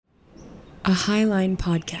a Highline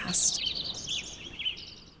podcast.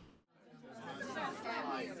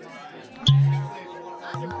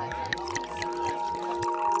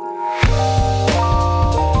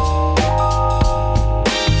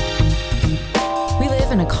 We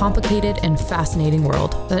live in a complicated and fascinating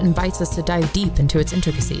world that invites us to dive deep into its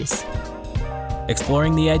intricacies.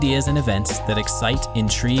 Exploring the ideas and events that excite,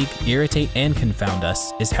 intrigue, irritate, and confound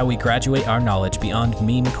us is how we graduate our knowledge beyond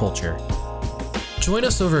meme culture. Join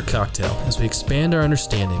us over a cocktail as we expand our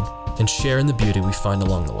understanding and share in the beauty we find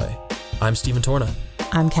along the way. I'm Stephen Torna.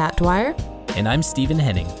 I'm Kat Dwyer. And I'm Stephen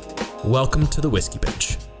Henning. Welcome to the Whiskey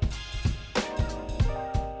Bench.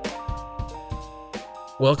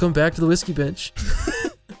 Welcome back to the Whiskey Bench.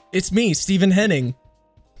 It's me, Stephen Henning.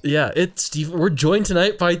 Yeah, it's Stephen. We're joined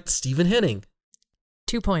tonight by Stephen Henning.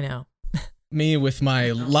 2.0. Me with my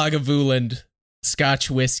Lagavulin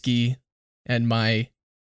Scotch whiskey and my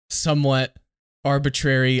somewhat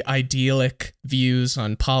arbitrary, idyllic views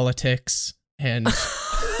on politics and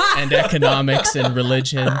economics and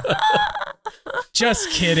religion.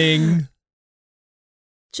 Just kidding.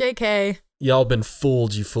 JK. Y'all been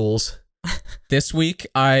fooled, you fools. This week,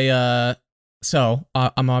 I'm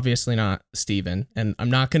obviously not Steven, and I'm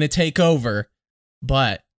not going to take over,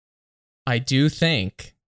 but I do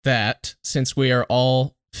think that since we are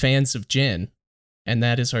all fans of gin, and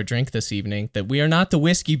that is our drink this evening, that we are not the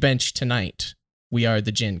whiskey bench tonight. We are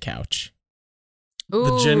the gin couch. Ooh,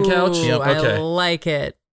 The gin couch? Yep. Okay. I like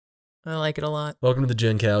it. I like it a lot. Welcome to the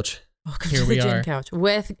Gin Couch. Welcome Here to we the are. Gin Couch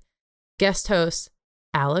with guest host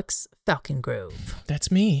Alex Falcongrove. That's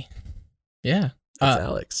me. Yeah. That's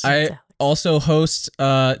Alex. I Alex. also host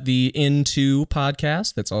the Into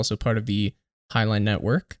podcast that's also part of the Highline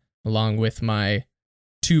Network, along with my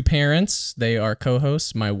two parents. They are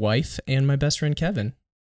co-hosts, my wife and my best friend Kevin.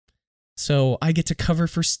 So I get to cover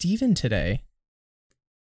for Steven today.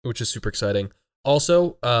 Which is super exciting.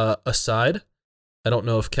 Also, aside, I don't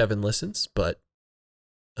know if Kevin listens, but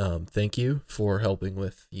thank you for helping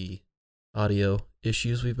with the audio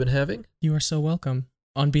issues we've been having. You are so welcome.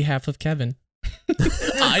 On behalf of Kevin.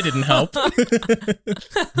 I didn't help.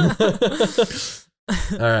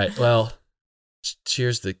 All right, well,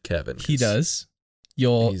 cheers to Kevin. He does.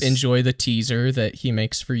 You'll He's- enjoy the teaser that he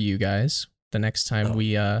makes for you guys the next time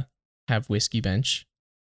we have Whiskey Bench.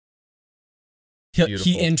 He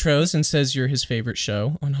Beautiful. intros and says you're his favorite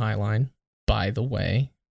show on Highline, by the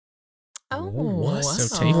way. Oh, What?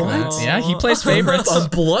 So wow. take that. Yeah, he plays favorites. I'm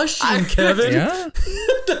blushing, Kevin. Yeah.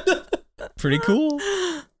 Pretty cool.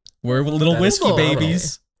 We're little That is whiskey cool.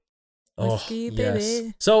 babies. Oh, Whiskey yes.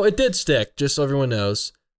 baby. So it did stick, just so everyone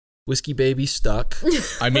knows. Whiskey Baby stuck.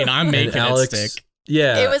 I mean, I'm And making Alex, it stick.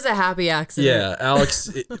 Yeah. It was a happy accident. Yeah, Alex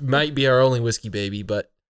it might be our only Whiskey Baby,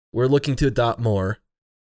 but we're looking to adopt more.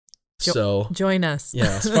 So, Join us. yeah.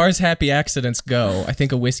 As far as happy accidents go, I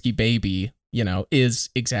think a whiskey baby, is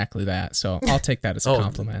exactly that. So I'll take that as a Oh.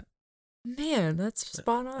 compliment. Man, that's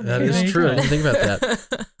spot on. That There is you true. go. I didn't think about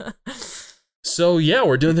that. So, yeah,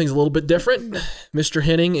 we're doing things a little bit different. Mr.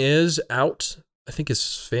 Henning is out. I think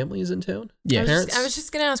his family is in town. Yeah. I was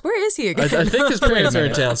just going to ask, where is he I, again? I think his parents are in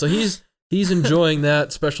minute. town, so he's enjoying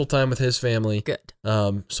that special time with his family. Good.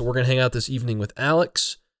 So we're gonna hang out this evening with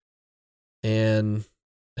Alex and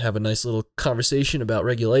have a nice little conversation about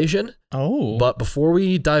regulation. Oh. But before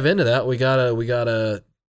we dive into that, we gotta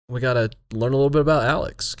learn a little bit about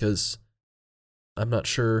Alex, because I'm not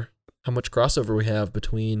sure how much crossover we have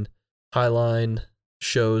between Highline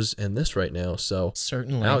shows and this right now. So,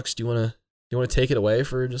 Certainly. Alex, do you wanna take it away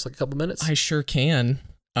for just like a couple minutes? I sure can.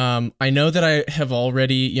 I know that I have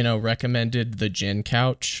already, recommended the Gin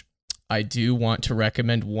Couch. I do want to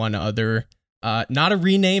recommend one other, not a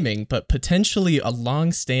renaming, but potentially a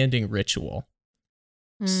long-standing ritual.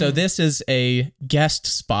 So this is a guest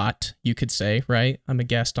spot, you could say, right? I'm a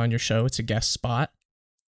guest on your show. It's a guest spot.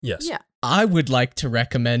 Yes. Yeah. I would like to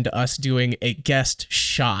recommend us doing a guest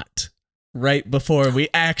shot right before we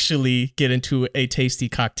actually get into a tasty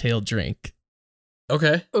cocktail drink.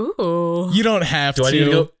 Okay. Ooh. You don't have Do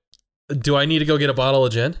I need to go get a bottle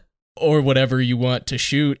of gin? or whatever you want to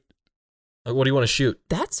shoot. What do you want to shoot?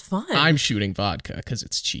 That's fun. I'm shooting vodka because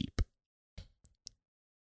it's cheap.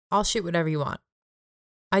 I'll shoot whatever you want.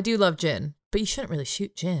 I do love gin, but you shouldn't really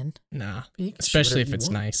shoot gin. Nah, You can shoot especially if whatever it's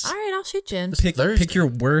you want. nice. All right, I'll shoot gin. It's Pick Thursday. your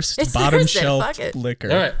worst It's bottom Thursday, shelf fuck it. liquor.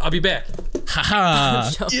 All right, I'll be back. Haha.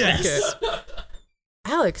 Bottom shelf Yes.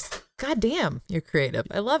 Alex, goddamn, you're creative.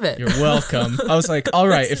 I love it. You're welcome. I was like, all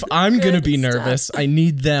right, if I'm going to be Good nervous, stuff. I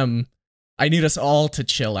need us all to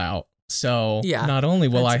chill out. So Yeah, not only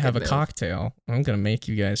will that's I a have a good move. cocktail, I'm going to make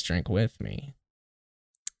you guys drink with me.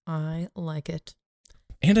 I like it.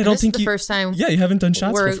 And I And don't this think is the first time Yeah, you haven't done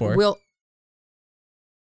shots we're- before.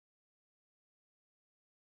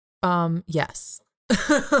 Yes.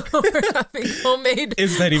 We're having homemade.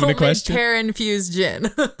 Is that even a question? Pear-infused gin.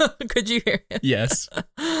 Could you hear it? Yes.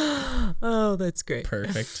 Oh, that's great.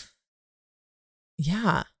 Perfect.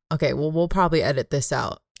 Yeah. Okay. Well, we'll probably edit this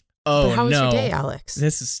out. Oh, But how was no. your day, Alex?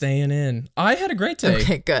 This is staying in. I had a great day.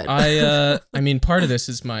 Okay, good. I mean, part of this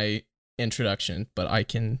is my introduction, but I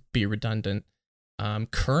can be redundant.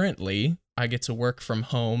 Currently, I get to work from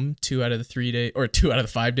home 2 out of the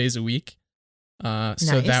 5 days a week. So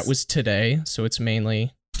Nice. that was today. So it's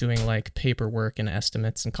mainly doing like paperwork and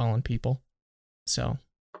estimates and calling people. So,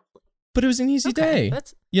 but it was an easy Okay, day.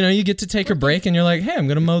 That's You get to take a break and you're like, hey, I'm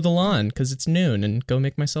going to mow the lawn because it's noon and go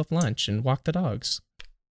make myself lunch and walk the dogs.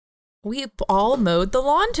 we all mowed the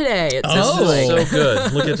lawn today. It Oh. sounds like. So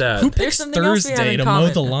good. Look at that. Who There's picks something else we have Thursday in to mow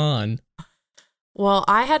common. the lawn? Well,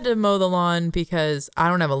 I had to mow the lawn because I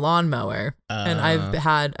don't have a lawnmower, and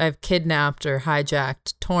I've kidnapped or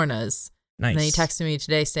hijacked Torna's. Nice. And then he texted me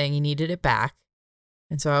today saying he needed it back,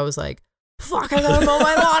 and so I was like, "Fuck, I gotta mow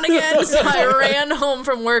my lawn again!" So I ran home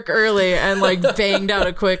from work early and like banged out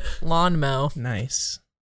a quick lawn mow. Nice.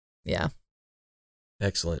 Yeah.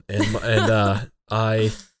 Excellent. And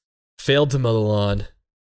I failed to mow the lawn,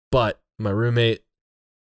 but my roommate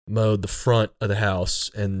mowed the front of the house,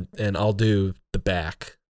 and I'll do the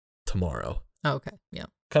back tomorrow. Okay. Yeah.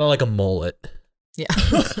 Kind of like a mullet. Yeah.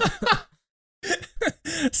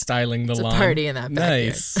 Styling the It's a lawn. party in that backyard.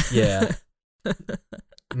 Nice. Yeah.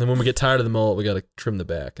 And then when we get tired of the mullet, we got to trim the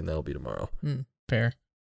back, and that'll be tomorrow. Fair.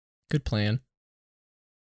 Good plan.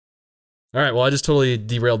 All right. Well, I just totally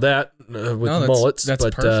derailed that with mullets. That's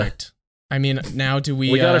but, perfect. I mean, now do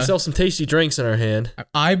we... We got ourselves some tasty drinks in our hand.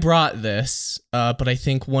 I brought this, but I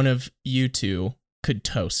think one of you two could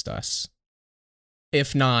toast us.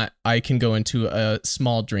 If not, I can go into a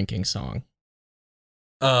small drinking song.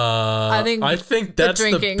 I think that's the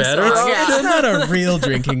drinking better song, yeah. option. It's not a real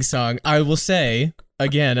drinking song. I will say,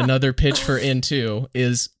 again, another pitch for Into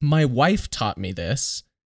is my wife taught me this,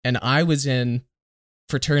 and I was in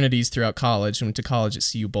fraternities throughout college and went to college at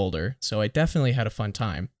CU Boulder, so I definitely had a fun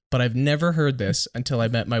time. But I've never heard this until I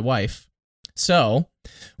met my wife. So,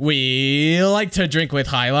 we like to drink with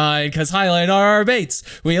Highline because Highline are our mates.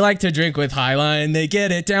 We like to drink with Highline. They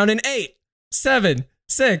get it down in 8, 7,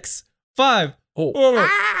 6, 5.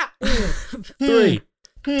 Oh, 3,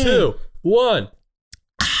 2, 1.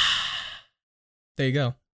 There you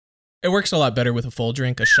go. It works a lot better with a full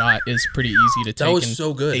drink. A shot is pretty easy to take That was in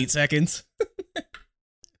so good. 8 seconds.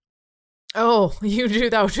 Oh, you do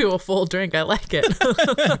that to a full drink. I like it.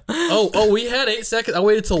 We had 8 seconds. I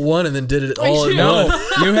waited till 1 and then did it all at No,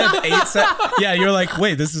 once. you have 8 seconds. Yeah, you're like,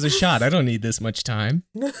 wait, this is a shot. I don't need this much time.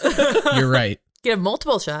 You're right. You have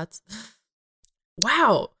multiple shots.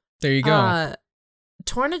 Wow. There you go.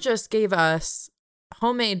 Torna just gave us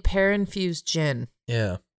homemade pear-infused gin.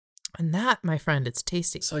 Yeah, And that, my friend, it's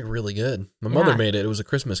tasty. it's like really good. My mother Yeah. made it. It was a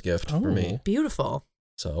Christmas gift for me. Beautiful.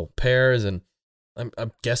 So pears, and I'm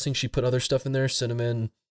guessing she put other stuff in there,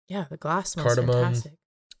 cinnamon. Yeah, the glass smells Cardamom. fantastic.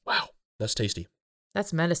 Wow, that's tasty.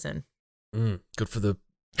 That's medicine. Good for the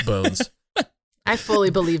bones. I fully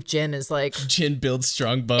believe gin is like, Gin builds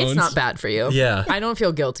strong bones. it's not bad for you. Yeah. I don't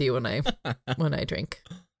feel guilty when I drink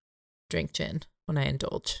gin, when I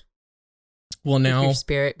indulge. Well, Good for now your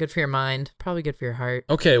spirit, good for your mind, probably good for your heart.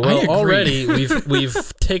 Okay, I well, agree. already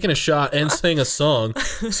we've taken a shot and sang a song,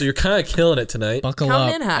 so you're kind of killing it tonight. buckle Come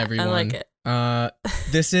up, in hot. everyone. I like it.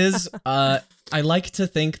 This is, I like to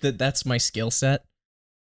think that that's my skill set.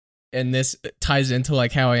 And this ties into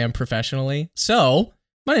like how I am professionally. So,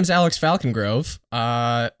 my name's Alex Falcongrove.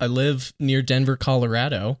 I live near Denver,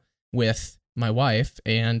 Colorado with my wife,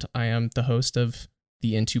 and I am the host of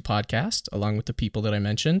the Into podcast, along with the people that I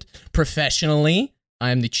mentioned. Professionally, I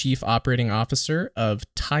am the chief operating officer of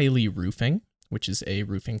Tiley Roofing, which is a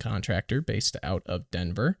roofing contractor based out of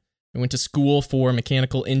Denver. I went to school for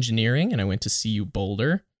mechanical engineering, and I went to CU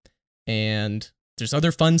Boulder. And there's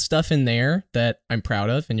other fun stuff in there that I'm proud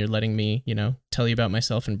of, and you're letting me, tell you about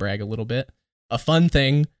myself and brag a little bit. A fun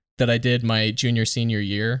thing that I did my senior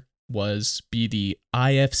year was be the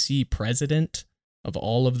IFC president of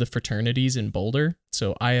all of the fraternities in Boulder.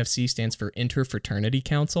 So IFC stands for Interfraternity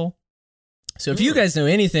Council. So if you guys know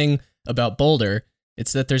anything about Boulder,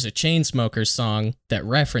 it's that there's a Chainsmokers song that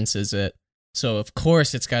references it. So of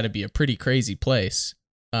course it's got to be a pretty crazy place.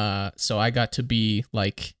 So I got to be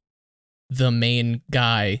like the main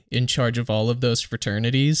guy in charge of all of those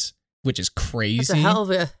fraternities. which is crazy. That's a hell of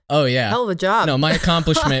a Oh yeah. hell of a job. No, my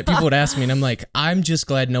accomplishment, people would ask me, and I'm like, I'm just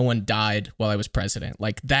glad no one died while I was president.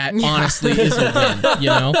 Like, that honestly is a win, you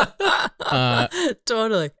know?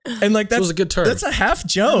 Totally. And like, That that's was a good turn. That's a half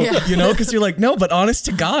joke, Yeah. you know? Because you're like, no, but honest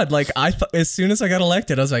to God, like, as soon as I got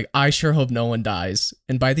elected, I was like, I sure hope no one dies.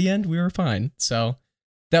 And by the end, we were fine. So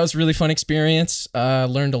that was a really fun experience.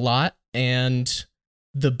 Learned a lot. And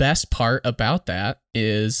the best part about that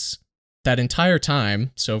is that entire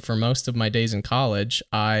time, so for most of my days in college,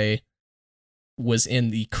 I was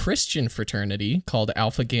in the Christian fraternity called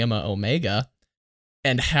Alpha Gamma Omega,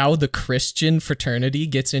 and how the Christian fraternity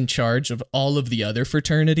gets in charge of all of the other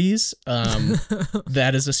fraternities.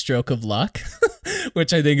 That is a stroke of luck,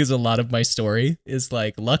 which I think is a lot of my story, is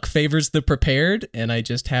like luck favors the prepared, and I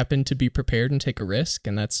just happened to be prepared and take a risk,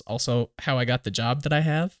 and that's also how I got the job that I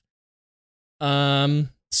have.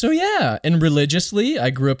 So yeah, and religiously, I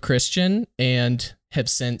grew up Christian and have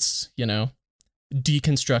since,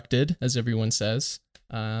 deconstructed, as everyone says.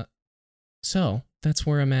 So that's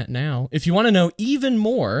where I'm at now. If you want to know even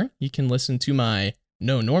more, you can listen to my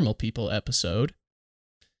No Normal People episode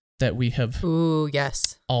that we have Ooh,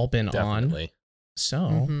 yes. all been on. Definitely. So,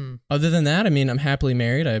 Mhm. other than that, I mean, I'm happily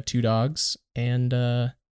married. I have 2 dogs. And,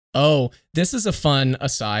 this is a fun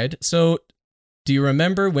aside. So, do you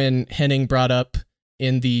remember when Henning brought up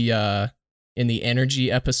in the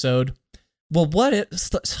energy episode? Well,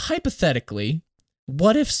 hypothetically,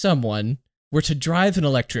 what if someone were to drive an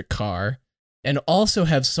electric car and also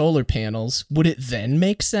have solar panels? Would it then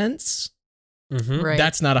make sense? Mm-hmm. Right.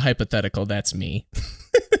 That's not a hypothetical. That's me.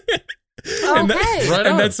 Okay. Right on.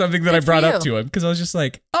 And that's something that Good I brought for up you. to him because I was just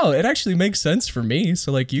like, oh, it actually makes sense for me.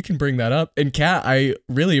 So like, you can bring that up. And Kat, I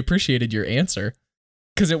really appreciated your answer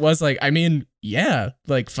because it was like, I mean, yeah,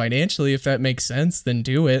 like financially, if that makes sense, then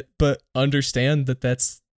do it. But understand that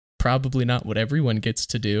that's probably not what everyone gets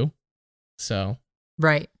to do. So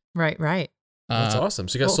Right. That's awesome.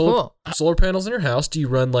 So you got Cool. solar panels in your house. Do you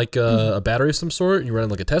run like a battery of some sort? You run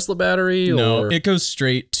like a Tesla battery? no, or it goes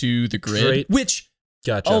straight to the grid, Straight- which,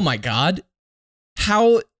 Gotcha. oh my God,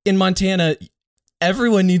 how in Montana,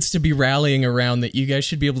 everyone needs to be rallying around that you guys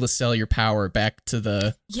should be able to sell your power back to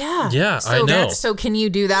the... Yeah. Yeah, so I know. So can you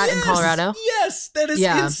do that in Colorado? Yes, that is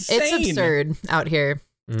Yeah. insane. It's absurd out here.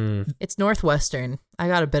 Mm, It's Northwestern. I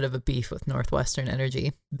got a bit of a beef with Northwestern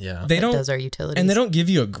Energy. yeah. They that don't, does our utilities. and they don't give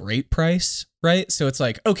you a great price, right? So it's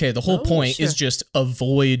like, okay, the whole Oh, point is sure. just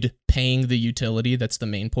avoid paying the utility. That's the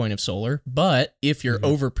main point of solar. But if you're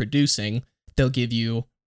Mhm. overproducing, they'll give you,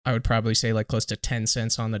 I would probably say like close to 10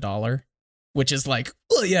 cents on the dollar, which is like,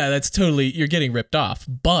 well, yeah, that's totally, you're getting ripped off,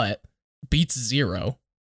 but beats zero.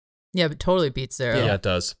 Yeah, but totally beats zero. Yeah, it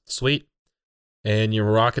does. Sweet. And you're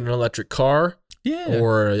rocking an electric car Yeah.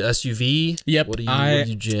 or a SUV? Yep, What are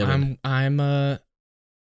you jamming?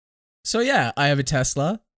 So yeah, I have a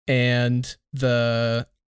Tesla and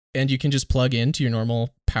you can just plug into your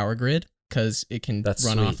normal power grid because it can That's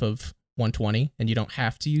run sweet. off of 120 and you don't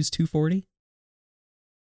have to use 240.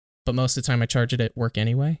 But most of the time I charge it at work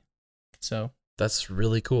anyway. So That's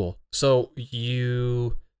really cool. So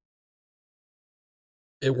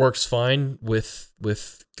it works fine with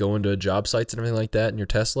going to job sites and everything like that in your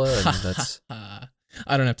Tesla, and that's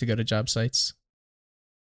I don't have to go to job sites.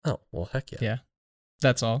 oh well, heck yeah. Yeah.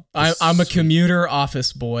 That's all. That's I'm a sweet. commuter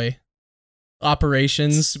office boy.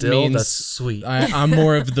 Operations Still, means that's sweet. I'm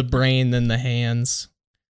more of the brain than the hands.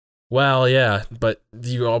 Well, yeah, but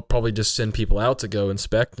you all probably just send people out to go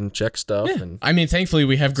inspect and check stuff, Yeah. and I mean, thankfully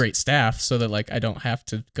we have great staff so that like I don't have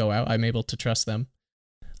to go out. I'm able to trust them.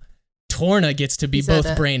 Torna gets to be He said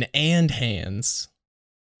both brain and hands.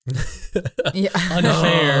 Yeah.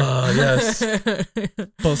 Unfair. Oh, yes.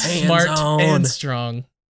 Both Hands smart on. and strong.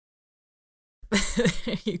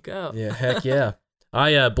 There you go. Yeah, heck yeah.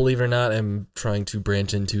 I believe it or not, am trying to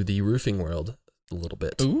branch into the roofing world a little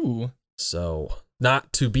bit. Ooh. So,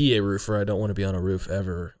 not to be a roofer. I don't want to be on a roof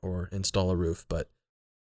ever or install a roof, but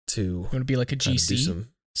to You want to be like a kind of do GC some.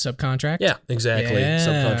 subcontract? Yeah, exactly. Yeah.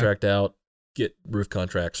 Subcontract out, get roof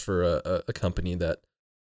contracts for a company that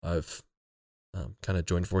I've kind of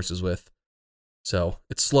joined forces with. So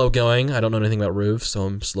it's slow going. I don't know anything about roofs, so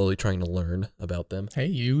I'm slowly trying to learn about them. Hey,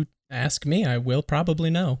 you ask me, I will probably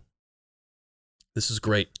know. This is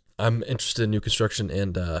great. I'm interested in new construction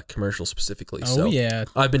and commercial specifically. Oh so yeah.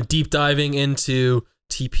 I've been deep diving into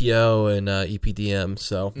TPO and EPDM,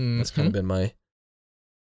 so that's kind of been my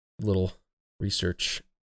little research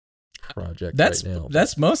project That's right now.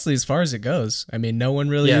 that's mostly as far as it goes. I mean, no one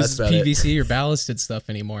really Yeah, uses that's about it. PVC or ballasted stuff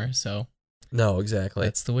anymore, so No, exactly.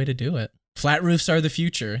 that's the way to do it. Flat roofs are the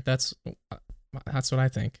future. That's what I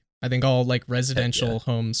think. I think all like residential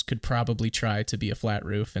homes could probably try to be a flat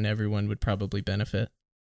roof, and everyone would probably benefit.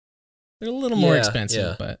 They're a little more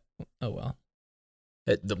expensive, but oh well.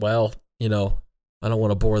 Well, you know, I don't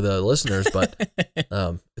want to bore the listeners, but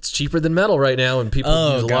it's cheaper than metal right now, and people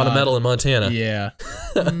use a lot of metal in Montana. Yeah.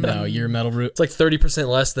 No, your metal roof. It's like 30%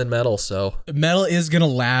 less than metal, so. Metal is going to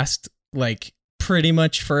last like pretty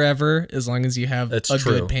much forever as long as you have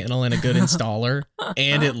good panel and a good installer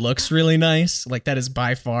and it looks really nice. Like that is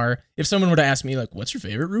by far, if someone were to ask me like, what's your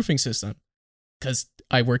favorite roofing system? Because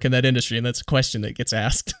I work in that industry and that's a question that gets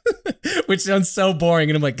asked, which sounds so boring.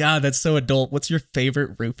 And I'm like, God, that's so adult. What's your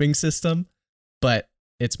favorite roofing system? But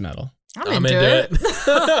it's metal. I'm into it.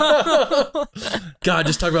 God,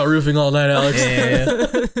 just talk about roofing all night, Alex.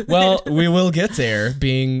 Yeah. Well, we will get there,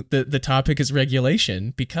 being the topic is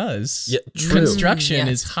regulation, because construction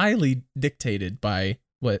is highly dictated by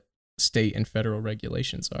what state and federal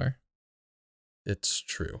regulations are. It's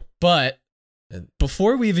true. But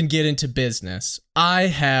before we even get into business, I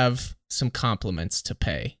have some compliments to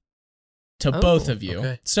pay to both of you.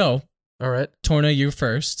 Okay. So, all right, Torna, you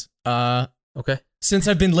first. Okay. Since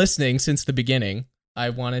I've been listening since the beginning,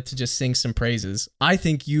 I wanted to just sing some praises. I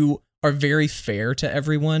think you are very fair to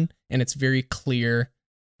everyone, and it's very clear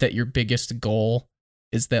that your biggest goal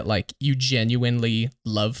is that like you genuinely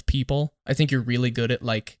love people. I think you're really good at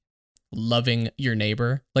like loving your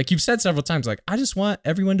neighbor. Like you've said several times, like I just want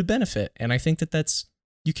everyone to benefit, and I think that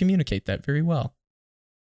you communicate that very well.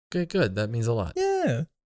 Okay, good. That means a lot. Yeah.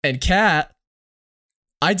 And Kat,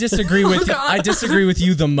 I disagree with I disagree with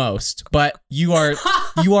you the most, but you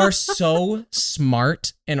are so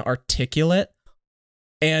smart and articulate.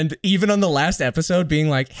 And even on the last episode being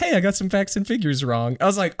like, "Hey, I got some facts and figures wrong." I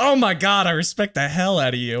was like, "Oh my God, I respect the hell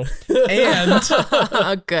out of you." And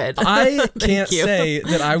good. I can't say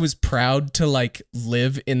that I was proud to like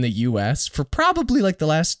live in the US for probably like the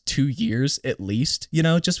last 2 years at least, you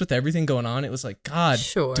know, just with everything going on. It was like, God,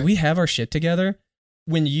 do we have our shit together?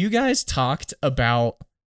 When you guys talked about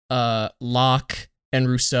Locke and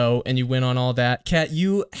Rousseau and you went on all that, Kat,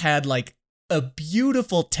 you had like a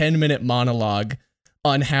beautiful 10-minute monologue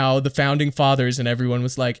on how the founding fathers and everyone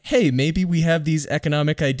was like, hey, maybe we have these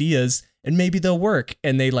economic ideas and maybe they'll work.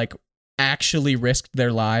 And they like actually risked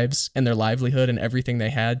their lives and their livelihood and everything they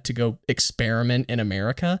had to go experiment in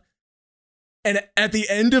America. And at the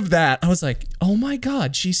end of that, I was like, oh my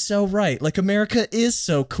God, she's so right. Like America is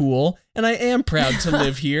so cool and I am proud to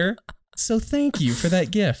live here. So thank you for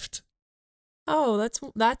that gift. Oh,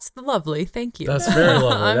 that's lovely. Thank you. That's very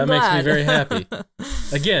lovely. That makes me very happy.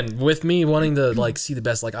 Again, with me wanting to like see the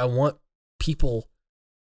best, like I want people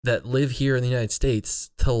that live here in the United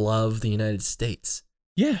States to love the United States.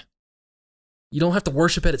 Yeah. You don't have to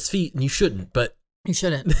worship at its feet, and you shouldn't, but you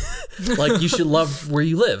shouldn't. Like you should love where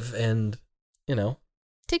you live, and you know,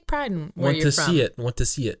 take pride in where you're from. Want to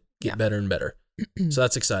see it get better and better. So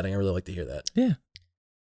that's exciting. I really like to hear that. Yeah.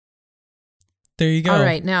 There you go. All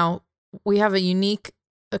right, now we have a unique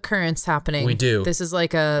occurrence happening. We do. This is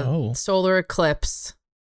like a solar eclipse.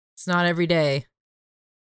 It's not every day.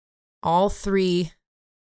 All three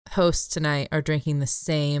hosts tonight are drinking the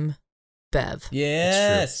same bev.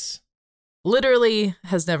 Yes. Literally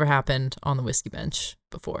has never happened on the whiskey bench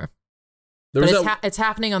before. It's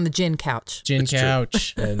happening on the gin couch. Gin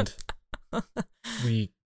couch. And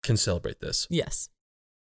we can celebrate this. Yes.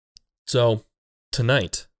 So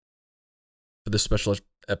tonight, for this special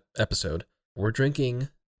episode, we're drinking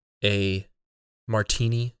a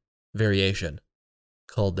martini variation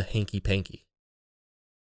called the Hanky Panky.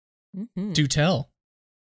 Mm-hmm. Do tell.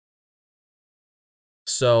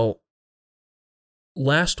 So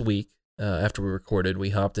last week, after we recorded,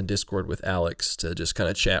 we hopped in Discord with Alex to just kind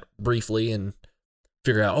of chat briefly and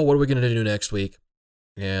figure out, what are we going to do next week?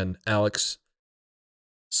 And Alex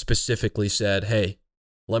specifically said, hey,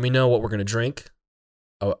 let me know what we're going to drink.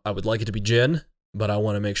 I would like it to be gin, but I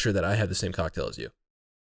want to make sure that I have the same cocktail as you.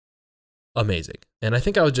 Amazing. And I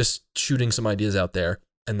think I was just shooting some ideas out there,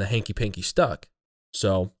 and the Hanky Panky stuck.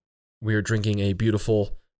 So we are drinking a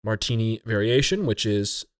beautiful martini variation, which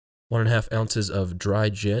is 1.5 ounces of dry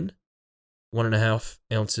gin, 1.5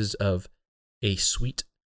 ounces of a sweet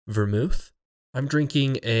vermouth. I'm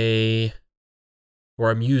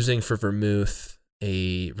using for vermouth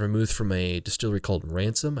a vermouth from a distillery called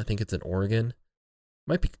Ransom. I think it's in Oregon.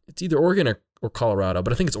 It's either Oregon or Colorado,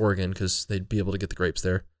 but I think it's Oregon because they'd be able to get the grapes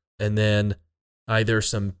there. And then either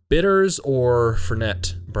some bitters or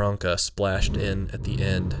Fernet Branca splashed in at the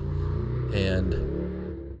end.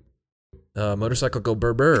 And Motorcycle Go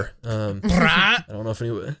Burr Burr. I don't know if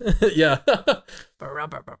anyone... yeah.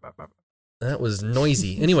 That was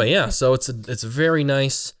noisy. Anyway, yeah, so it's a very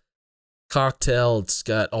nice, cocktail. It's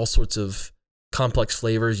got all sorts of complex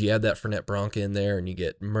flavors. You add that Fernet Branca in there, and you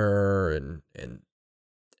get myrrh and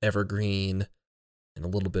evergreen and a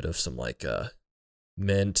little bit of some like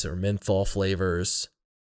mint or menthol flavors.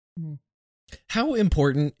 How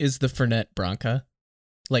important is the Fernet Branca?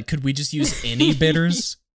 Like, could we just use any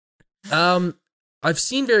bitters? I've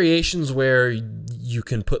seen variations where you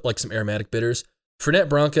can put like some aromatic bitters. Fernet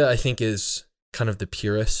Branca, I think, is kind of the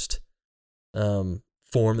purest form.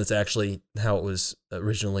 That's actually how it was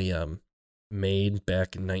originally made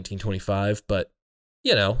back in 1925. But,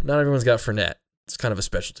 you know, not everyone's got Fernet. It's kind of a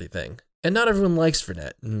specialty thing. And not everyone likes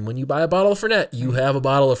Fernet. And when you buy a bottle of Fernet, you have a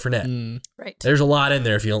bottle of Fernet. Right. There's a lot in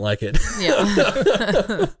there if you don't like it.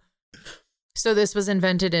 Yeah. So this was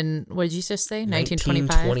invented in, what did you just say? 1925?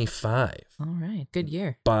 1925. All right. Good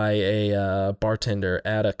year. By a bartender,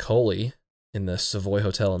 Ada Coley, in the Savoy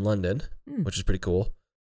Hotel in London, which is pretty cool.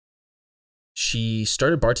 She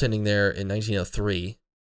started bartending there in 1903,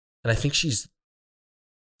 and I think she's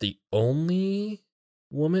the only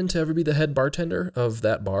woman to ever be the head bartender of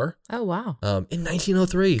that bar. Oh, wow. In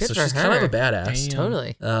 1903. Good so for she's her. kind of a badass. Damn.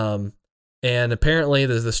 Totally. And apparently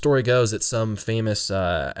the story goes that some famous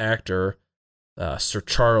actor, Sir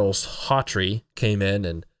Charles Hawtrey, came in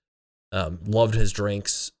and loved her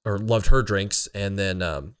drinks, and then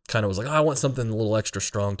kind of was like, oh, I want something a little extra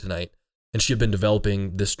strong tonight. And she had been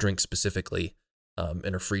developing this drink specifically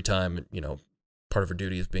in her free time. You know, part of her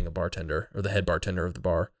duty is being a bartender, or the head bartender of the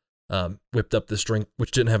bar. Whipped up this drink,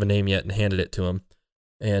 which didn't have a name yet, and handed it to him.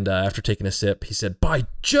 And after taking a sip, he said, "By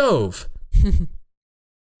Jove,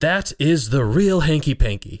 that is the real hanky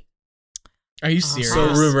panky." Are you serious?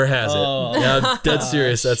 So rumor has it. Oh. Yeah, dead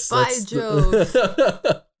serious. That's By Jove.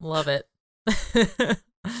 Love it.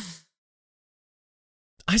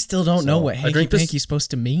 I still don't know So, what I hanky drink this- panky's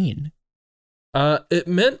supposed to mean. It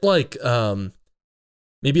meant like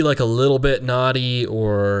maybe like a little bit naughty,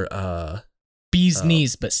 or Bee's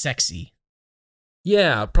knees, but sexy.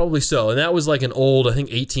 yeah, probably so. And that was like an old, I think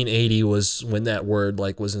 1880 was when that word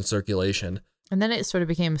like was in circulation. And then it sort of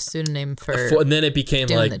became a pseudonym for And then it became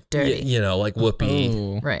doing like the dirty. you know, like whoopee,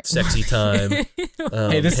 Oh. right. sexy time.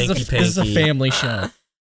 Hey, this hanky is a panky. family show.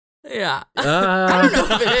 Yeah. I don't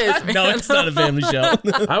know if it is, man. No, it's not a family show.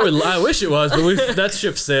 I wish it was, but that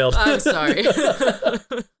ship sailed. I'm sorry.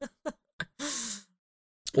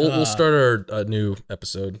 We'll start a new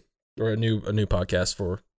episode, or a new podcast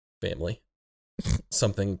for family.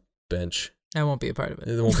 Something bench. I won't be a part of it.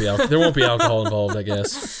 There won't be alcohol involved, I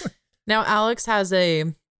guess. Now, Alex has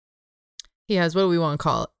what do we want to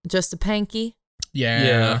call it? Just a panky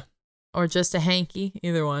Yeah. or just a hanky?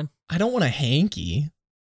 Either one. I don't want a hanky.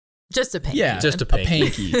 Just a panky. Yeah, Just a a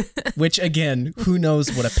panky. panky. Which, again, who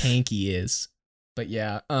knows what a panky is? But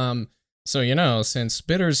yeah, so, you know, since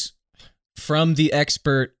bitters, from the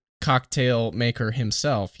expert cocktail maker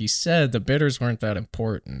himself, he said the bitters weren't that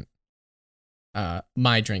important.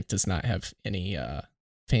 My drink does not have any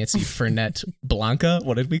fancy Fernet Blanca.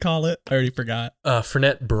 What did we call it? I already forgot.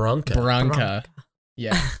 Fernet Branca. Branca.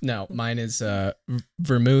 Yeah. No, mine is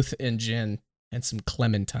vermouth and gin and some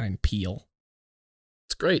clementine peel.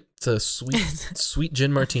 It's great. It's a sweet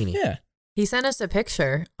gin martini. Yeah. He sent us a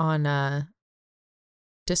picture on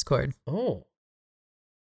Discord. Oh.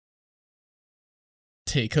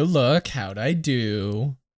 Take a look. How'd I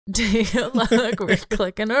do? Take a look. We're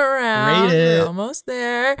clicking around. Rate it. We're almost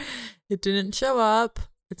there. It didn't show up.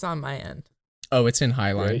 It's on my end. Oh, it's in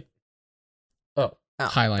Highline. Great. Oh. Oh,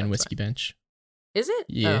 Highline that's Whiskey fine. Bench. Is it?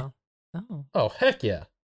 Yeah. Oh. Oh, heck yeah.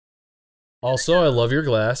 Also, I love your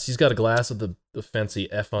glass. He's got a glass with the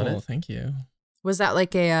fancy F on Oh, it. thank you. Was that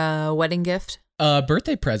like a wedding gift?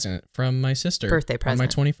 Birthday present from my sister. Birthday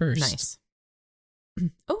present. On my 21st. Nice.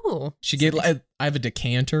 Oh. She gave. I have a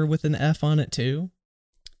decanter with an F on it too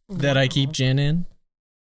that I keep gin in.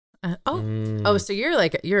 Oh, so you're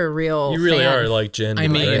a real. You really fan. are like gin. I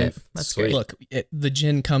mean, right? That's Sweet. great. Look, the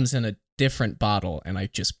gin comes in a different bottle, and I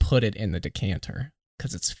just put it in the decanter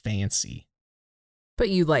because it's fancy. But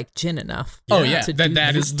you like gin enough. Oh yeah, to do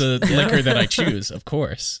that is the Yeah. liquor that I choose, of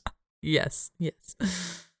course. Yes.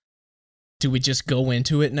 Do we just go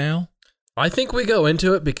into it now? I think we go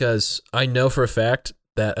into it because I know for a fact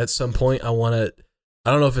that at some point I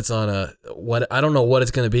don't know if it's on I don't know what it's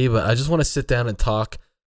going to be, but I just want to sit down and talk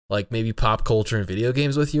like maybe pop culture and video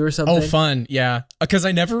games with you or something. Oh, fun. Yeah. Because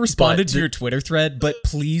I never responded to the- your Twitter thread, but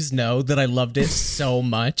please know that I loved it so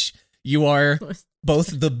much. You are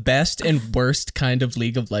both the best and worst kind of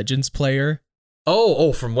League of Legends player.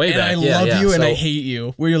 Oh, from way And back. I Yeah, love yeah. you and I So- hate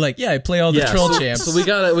you. Where you're like, yeah, I play all the yeah, troll so, champs. So we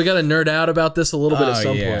gotta nerd out about this a little bit at Oh,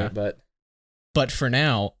 some yeah. point, but But for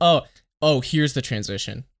now, here's the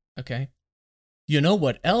transition. Okay. You know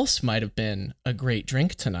what else might have been a great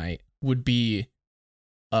drink tonight would be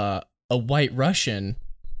a White Russian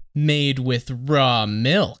made with raw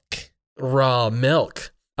milk. Raw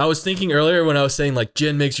milk. I was thinking earlier when I was saying like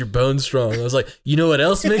gin makes your bones strong. I was like, you know what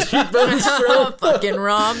else makes your bones strong? Fucking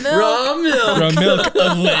raw milk. Raw milk. Raw milk,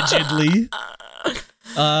 allegedly.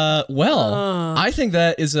 I think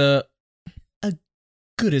that is a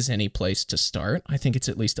good as any place to start. I think it's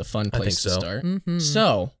at least a fun place to start. Mm-hmm.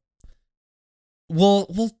 So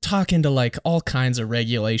we'll talk into like all kinds of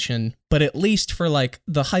regulation, but at least for like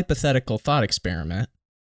the hypothetical thought experiment,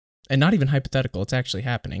 and not even hypothetical, it's actually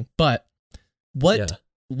happening. But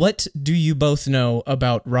what do you both know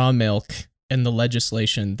about raw milk and the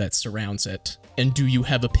legislation that surrounds it? And do you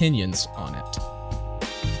have opinions on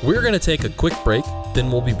it? We're going to take a quick break,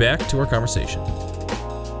 then we'll be back to our conversation.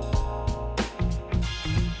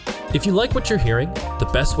 If you like what you're hearing, the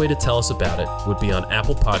best way to tell us about it would be on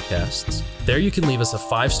Apple Podcasts. There you can leave us a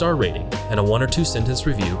 5-star rating and a 1 or 2 sentence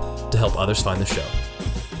review to help others find the show.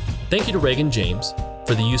 Thank you to Reagan James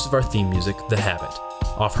for the use of our theme music, The Habit,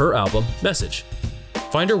 off her album, Message.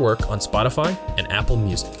 Find her work on Spotify and Apple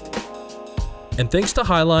Music. And thanks to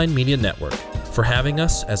Highline Media Network for having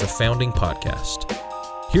us as a founding podcast.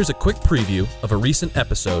 Here's a quick preview of a recent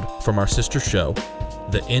episode from our sister show,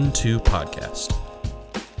 the N2 Podcast.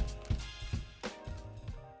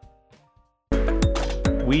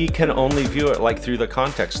 We can only view it like through the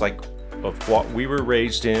context, like of what we were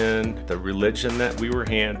raised in, the religion that we were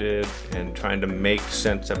handed, and trying to make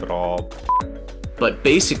sense of it all. But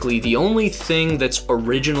basically, the only thing that's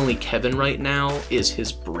originally Kevin right now is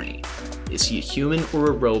his brain. Is he a human or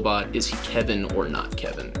a robot? Is he Kevin or not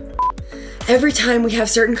Kevin? Every time we have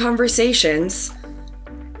certain conversations,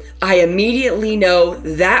 I immediately know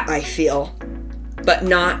that I feel, but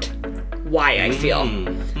not why I feel.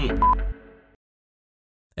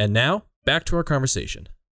 And now, back to our conversation.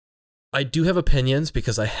 I do have opinions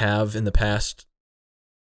because I have in the past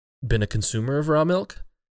been a consumer of raw milk.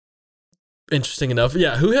 Interesting enough.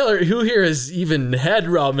 Yeah, who here has even had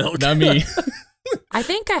raw milk? Not me. I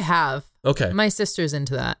think I have. Okay. My sister's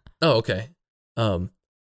into that. Oh, okay.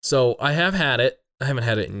 So I have had it. I haven't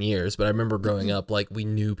had it in years, but I remember growing up, like we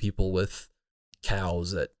knew people with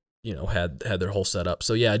cows that, you know, had their whole setup.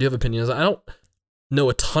 So yeah, I do have opinions. I don't know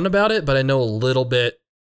a ton about it, but I know a little bit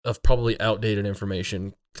of probably outdated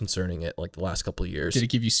information concerning it, like the last couple of years. Did it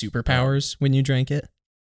give you superpowers when you drank it?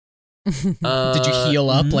 Did Did you heal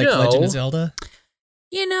up like Legend of Zelda?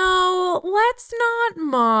 You know, let's not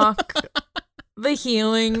mock the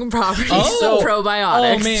healing properties Oh. of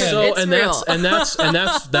probiotics. Oh, man. So It's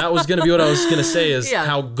real. that was gonna be what I was gonna say is Yeah.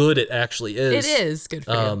 how good it actually is. It is good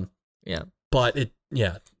for you. Yeah. But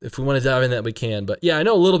if we want to dive in that we can. But yeah, I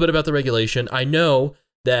know a little bit about the regulation. I know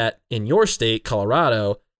that in your state,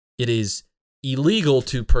 Colorado, it is illegal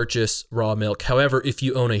to purchase raw milk. However, if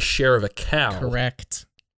you own a share of a cow, Correct.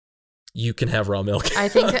 you can have raw milk. I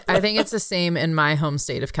think it's the same in my home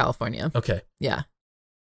state of California. Okay. Yeah.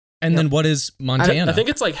 And then what is Montana? I think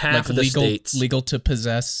it's like half of the states. legal to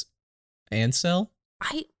possess and sell.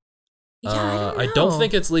 I don't know. I don't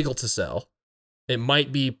think it's legal to sell. It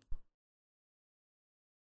might be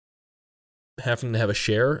having to have a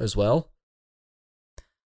share as well.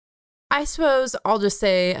 I suppose I'll just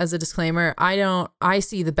say as a disclaimer, I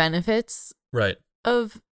see the benefits Right.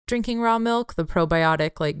 of drinking raw milk, the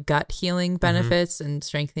probiotic like gut healing benefits and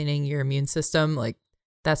strengthening your immune system. Like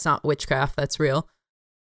that's not witchcraft, that's real.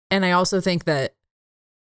 And I also think that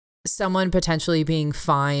someone potentially being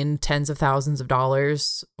fined tens of thousands of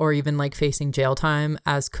dollars or even like facing jail time,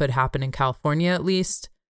 as could happen in California at least,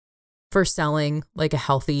 for selling like a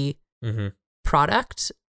healthy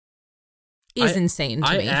product is insane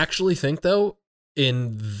to me. I actually think though,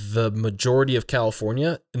 in the majority of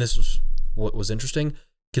California, and this was what was interesting,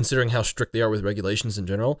 considering how strict they are with regulations in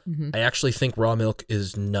general, I actually think raw milk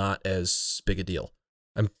is not as big a deal.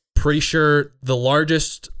 I'm pretty sure the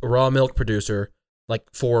largest raw milk producer, like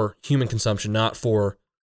for human consumption, not for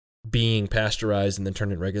being pasteurized and then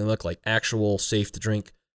turned into regular milk, like actual safe to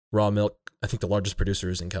drink raw milk, I think the largest producer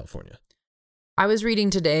is in California. I was reading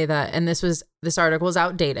today that, and this article was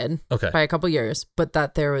outdated by a couple years, but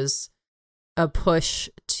that there was a push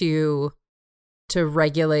to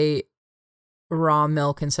regulate raw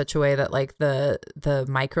milk in such a way that like the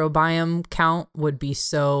microbiome count would be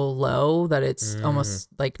so low that it's almost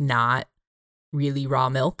like not really raw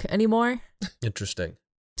milk anymore. Interesting.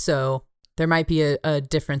 So there might be a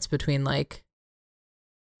difference between like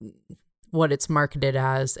what it's marketed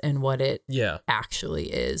as and what it actually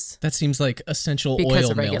is. That seems like essential because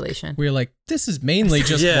oil of regulation. milk. We're like, this is mainly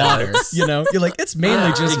just water. You know, you're like, it's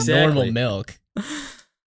mainly just normal milk.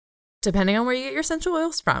 Depending on where you get your essential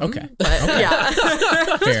oils from. Okay. But yeah.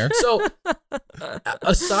 Fair. So,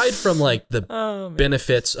 aside from like the Oh, man.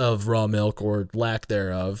 benefits of raw milk or lack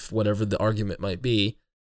thereof, whatever the argument might be,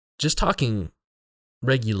 just talking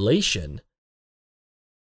regulation,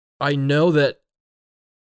 I know that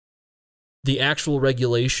the actual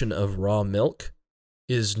regulation of raw milk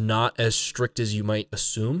is not as strict as you might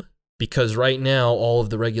assume, because right now all of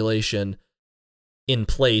the regulation in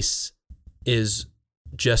place is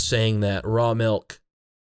just saying that raw milk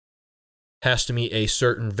has to meet a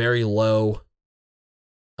certain very low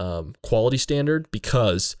quality standard,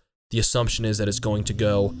 because the assumption is that it's going to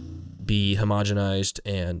go be homogenized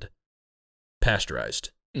and pasteurized.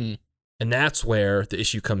 Mm. And that's where the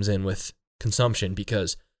issue comes in with consumption,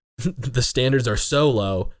 because the standards are so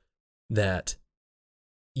low that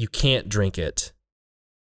you can't drink it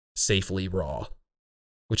safely raw,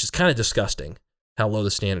 which is kind of disgusting how low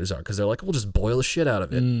the standards are, because they're like, we'll just boil the shit out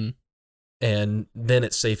of it and then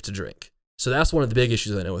it's safe to drink. So that's one of the big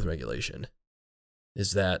issues I know with regulation,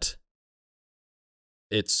 is that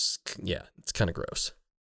it's kind of gross.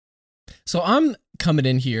 So I'm coming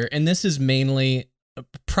in here, and this is mainly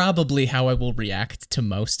probably how I will react to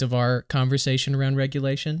most of our conversation around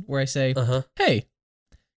regulation, where I say, hey,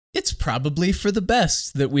 it's probably for the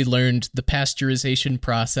best that we learned the pasteurization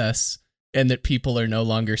process and that people are no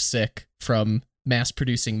longer sick from mass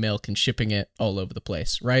producing milk and shipping it all over the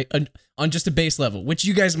place, right? On just a base level, which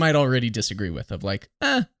you guys might already disagree with, of like,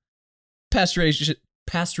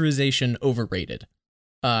 pasteurization overrated.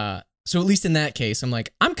 So at least in that case, I'm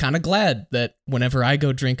like, I'm kind of glad that whenever I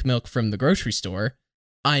go drink milk from the grocery store,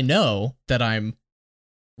 I know that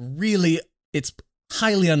it's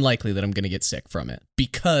highly unlikely that I'm going to get sick from it,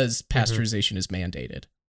 because pasteurization is mandated.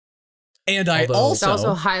 And It's also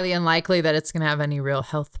also highly unlikely that it's going to have any real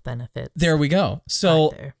health benefits. There we go.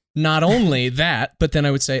 So either. not only that, but then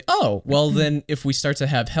I would say, oh, well, then if we start to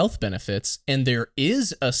have health benefits and there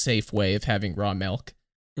is a safe way of having raw milk,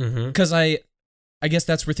 because I guess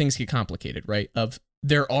that's where things get complicated, right?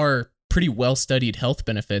 There are pretty well-studied health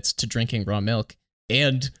benefits to drinking raw milk,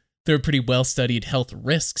 and there are pretty well-studied health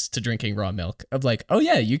risks to drinking raw milk, of like, oh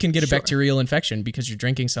yeah, you can get a bacterial infection because you're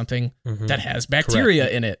drinking something that has bacteria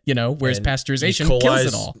in it, whereas And pasteurization E. coli kills it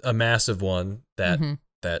is all. a massive one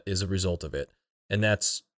that is a result of it. And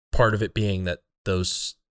that's part of it, being that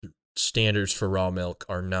those standards for raw milk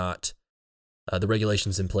are not, the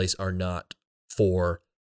regulations in place are not for,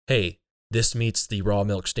 hey, this meets the raw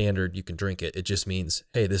milk standard, you can drink it. It just means,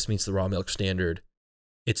 hey, this meets the raw milk standard,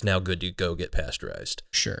 it's now good to go get pasteurized.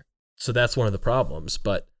 Sure. So that's one of the problems.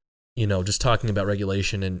 But, just talking about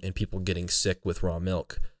regulation and people getting sick with raw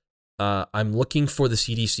milk, I'm looking for the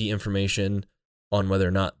CDC information on whether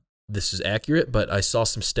or not this is accurate, but I saw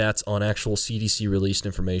some stats on actual CDC released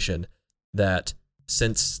information that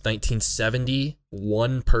since 1970,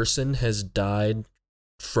 one person has died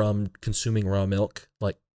from consuming raw milk,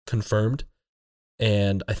 like confirmed.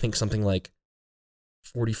 And I think something like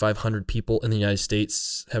 4,500 people in the United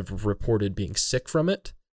States have reported being sick from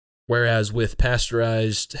it. Whereas with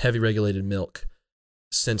pasteurized, heavy regulated milk,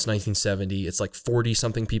 since 1970, it's like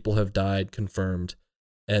 40-something people have died confirmed,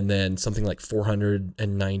 and then something like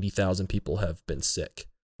 490,000 people have been sick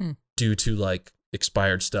due to like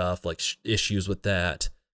expired stuff, like issues with that.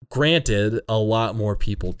 Granted, a lot more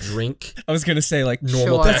people drink. I was gonna say, like,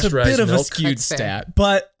 normal that's a pasteurized bit of a milk. skewed That's fair. stat,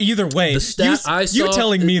 but either way, The stat I you saw-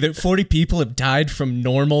 telling me that 40 people have died from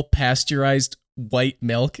normal pasteurized white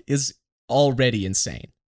milk is already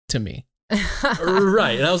insane to me.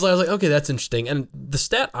 Right. And I was like, okay, that's interesting. And the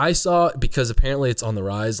stat I saw, because apparently it's on the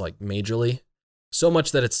rise, like majorly, so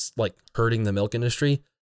much that it's like hurting the milk industry.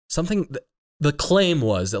 The claim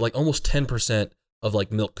was that like almost 10% of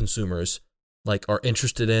like milk consumers like are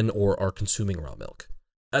interested in or are consuming raw milk.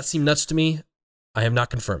 That seemed nuts to me. I have not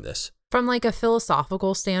confirmed this. From like a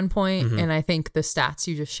philosophical standpoint, Mhm. and I think the stats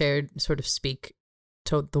you just shared sort of speak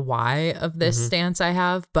to the why of this stance I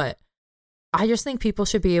have, but I just think people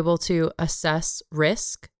should be able to assess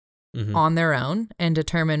risk on their own and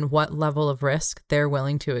determine what level of risk they're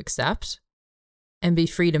willing to accept and be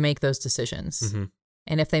free to make those decisions.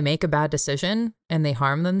 And if they make a bad decision and they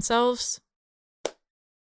harm themselves,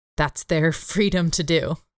 that's their freedom to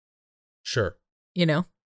do, Sure.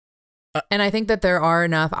 And I think that there are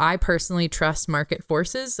enough. I personally trust market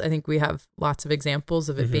forces. I think we have lots of examples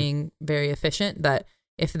of it being very efficient, that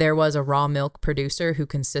if there was a raw milk producer who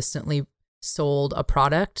consistently sold a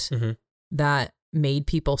product that made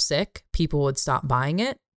people sick, people would stop buying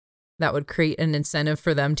it. That would create an incentive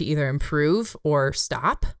for them to either improve or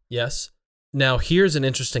stop. Yes. Now, here's an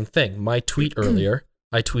interesting thing. My tweet earlier,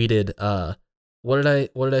 I tweeted, what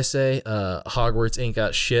did I say? Hogwarts ain't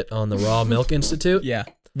got shit on the Raw Milk Institute. Yeah.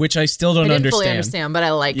 Which I still don't I didn't understand. fully understand, but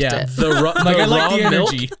I liked Yeah. it. I like the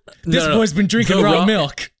milk? energy. This No. boy's been drinking The raw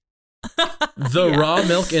milk. The Raw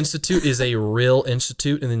Milk Institute is a real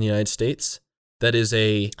institute in the United States that is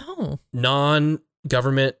a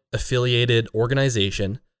non-government affiliated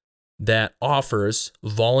organization that offers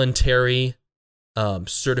voluntary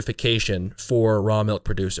certification for raw milk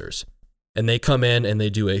producers. And they come in and they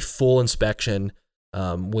do a full inspection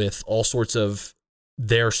with all sorts of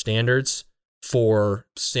their standards for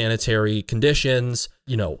sanitary conditions,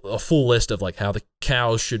 a full list of like how the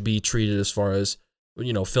cows should be treated as far as,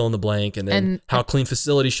 fill in the blank, and then how clean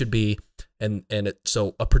facilities should be.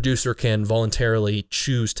 So a producer can voluntarily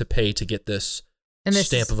choose to pay to get this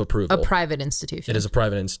stamp of approval. A private institution. It is a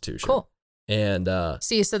private institution. Cool. And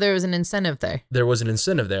so there was an incentive there. There was an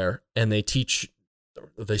incentive there, and they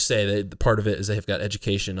say the part of it is they have got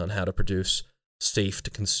education on how to produce safe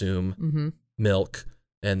to consume milk.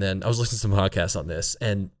 And then I was listening to some podcasts on this,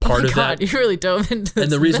 and part of that, you really dove into this.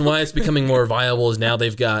 And the reason why it's becoming more viable is now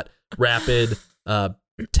they've got rapid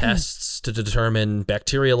tests to determine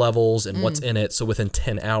bacteria levels and what's in it. So within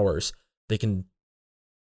 10 hours, they can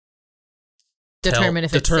determine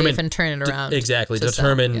if it's safe and turn it around. Exactly.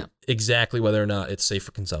 Determine exactly whether or not it's safe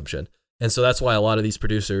for consumption. And so that's why a lot of these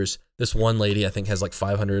producers, this one lady, I think, has like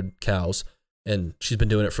 500 cows, and she's been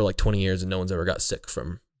doing it for like 20 years, and no one's ever got sick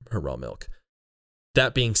from her raw milk.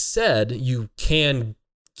 That being said, you can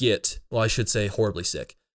get, I should say horribly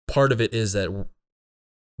sick. Part of it is that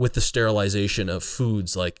with the sterilization of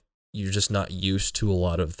foods, like you're just not used to a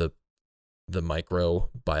lot of the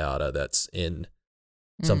microbiota that's in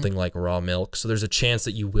something like raw milk. So there's a chance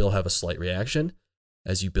that you will have a slight reaction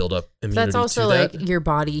as you build up immunity. That's also to that. like your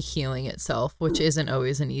body healing itself, which isn't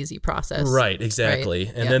always an easy process. Right, exactly.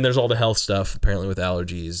 Right? And then there's all the health stuff, apparently with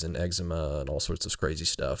allergies and eczema and all sorts of crazy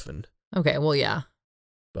stuff. And okay, well, yeah.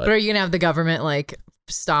 But are you going to have the government like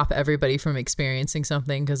stop everybody from experiencing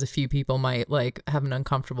something because a few people might like have an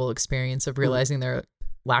uncomfortable experience of realizing they're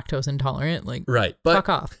lactose intolerant? Like, right. But fuck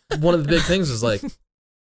off. One of the big things is like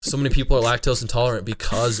so many people are lactose intolerant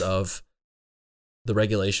because of the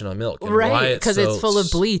regulation on milk. And right, because it's full of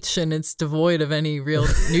bleach and it's devoid of any real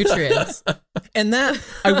nutrients. And that,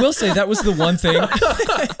 I will say, that was the one thing.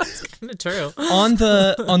 It's kind of true. On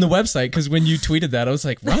the website, because when you tweeted that, I was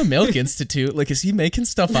like, Raw Milk Institute, like, is he making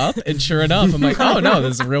stuff up? And sure enough, I'm like, oh no,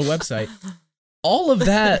 this is a real website. All of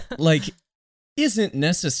that, like, isn't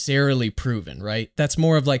necessarily proven, right? That's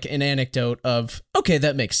more of like an anecdote of, okay,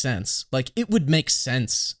 that makes sense. Like, it would make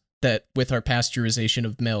sense that with our pasteurization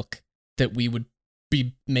of milk, that we would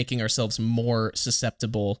be making ourselves more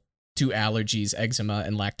susceptible to allergies, eczema,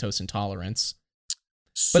 and lactose intolerance.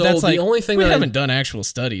 So but that's the like, only thing we that haven't done actual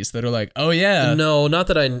studies that are like, oh yeah. No, not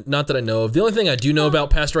that I know of. The only thing I do know about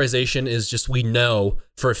pasteurization is just we know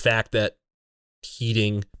for a fact that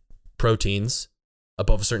heating proteins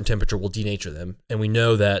above a certain temperature will denature them. And we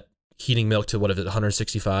know that heating milk to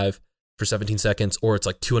 165 for 17 seconds, or it's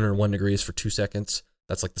like 201 degrees for 2 seconds.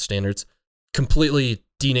 That's like the standards. Completely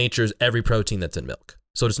denatures every protein that's in milk.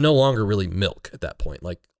 So it's no longer really milk at that point.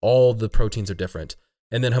 Like all the proteins are different.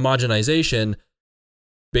 And then homogenization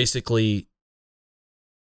basically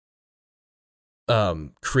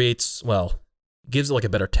gives it like a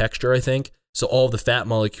better texture, I think. So all of the fat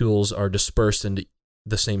molecules are dispersed into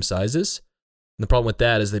the same sizes. And the problem with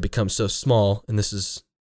that is they become so small, and this has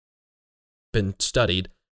been studied,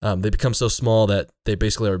 they become so small that they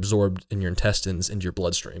basically are absorbed in your intestines into your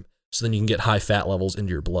bloodstream. So then you can get high fat levels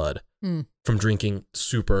into your blood from drinking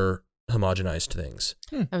super homogenized things.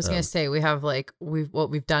 I was going to say, what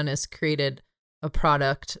we've done is created a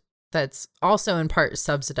product that's also in part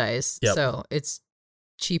subsidized. Yep. So it's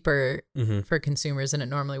cheaper for consumers than it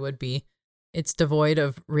normally would be. It's devoid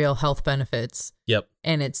of real health benefits. Yep.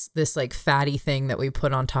 And it's this like fatty thing that we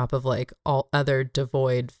put on top of like all other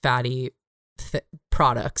devoid fatty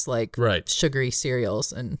products like sugary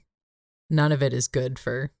cereals, and none of it is good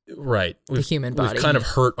for the human body. We've kind of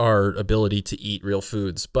hurt our ability to eat real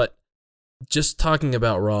foods. But just talking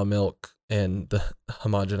about raw milk and the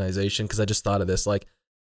homogenization, because I just thought of this, like,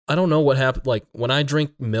 I don't know what happened. Like when I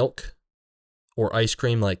drink milk or ice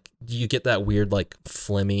cream, like you get that weird, like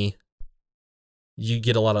phlegmy, you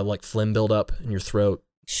get a lot of like phlegm buildup in your throat.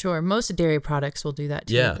 Sure. Most dairy products will do that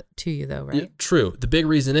to you though, right? Yeah, true. The big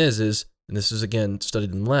reason is, and this is again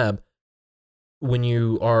studied in the lab, when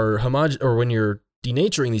you are when you're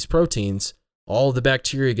denaturing these proteins, all of the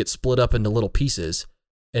bacteria get split up into little pieces,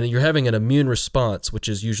 and you're having an immune response, which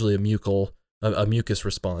is usually a mucus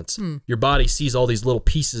response. Your body sees all these little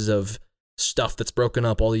pieces of stuff that's broken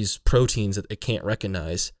up, all these proteins that it can't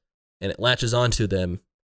recognize, and it latches onto them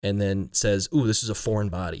and then says, "Ooh, this is a foreign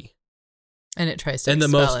body." And it tries to And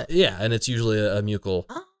expel it. Yeah, and it's usually a mucal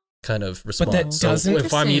Oh. kind of response. that So doesn't- if I'm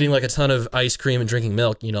Interesting. eating like a ton of ice cream and drinking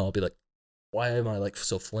milk, I'll be like, why am I like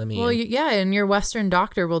so phlegmy? Well, and- yeah, and your Western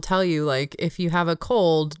doctor will tell you, like, if you have a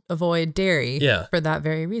cold, avoid dairy Yeah. for that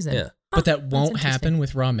very reason. Yeah. But that won't interesting. happen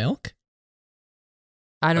with raw milk?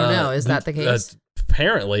 I don't know. Is that the case?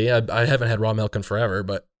 Apparently, I haven't had raw milk in forever,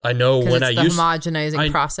 but I know Because when it's I the used homogenizing I-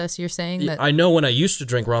 process you're saying that I know when I used to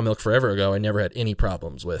drink raw milk forever ago, I never had any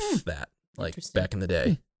problems with that, like Interesting. back in the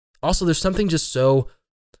day. Also, there's something just so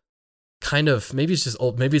kind of, maybe it's just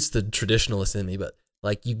old, maybe it's the traditionalist in me, but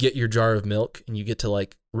like you get your jar of milk and you get to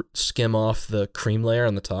like skim off the cream layer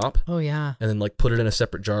on the top Oh yeah. and then like put it in a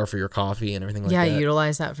separate jar for your coffee and everything like Yeah, that.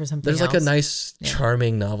 utilize that for something There's else. like a nice, Yeah.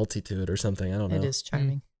 charming novelty to it or something. I don't know. It is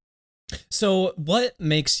charming. So what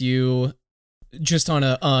makes you, just on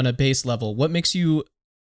a base level, what makes you,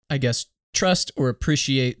 I guess, trust or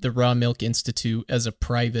appreciate the Raw Milk Institute as a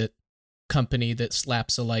private company that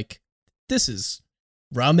slaps a like, this is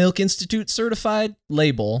Raw Milk Institute certified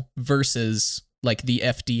label versus like the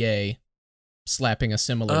FDA slapping a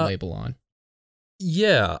similar label on?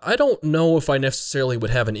 Yeah, I don't know if I necessarily would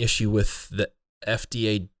have an issue with the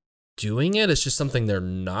FDA doing it. It's just something they're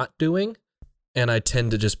not doing. And I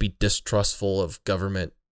tend to just be distrustful of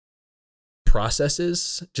government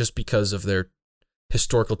processes just because of their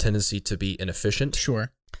historical tendency to be inefficient.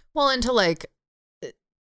 Sure. Well, and to like,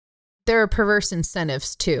 there are perverse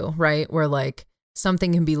incentives too, right? Where like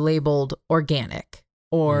something can be labeled organic,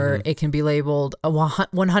 or Mhm. it can be labeled a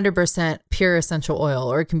 100% pure essential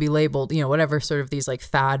oil, or it can be labeled, whatever sort of these like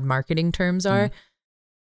fad marketing terms are.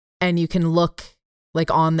 And you can look like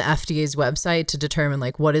on the FDA's website to determine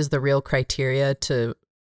like what is the real criteria to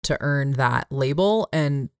earn that label.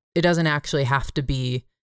 And it doesn't actually have to be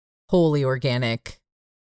wholly organic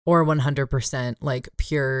or 100% like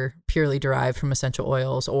purely derived from essential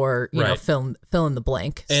oils, or Right. fill in the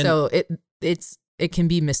blank. And- So it can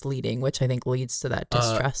be misleading, which I think leads to that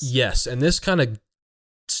distrust. Yes, and this kind of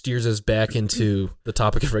steers us back into the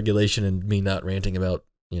topic of regulation and me not ranting about,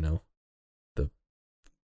 the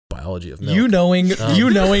biology of milk. You knowing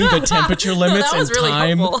the temperature limits that was and really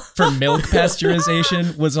time helpful. for milk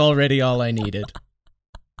pasteurization was already all I needed.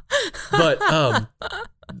 But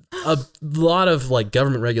a lot of like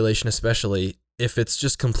government regulation, especially if it's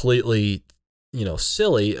just completely,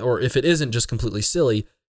 silly, or if it isn't just completely silly,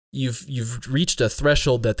 you've reached a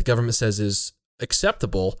threshold that the government says is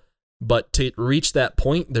acceptable. But to reach that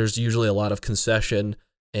point, there's usually a lot of concession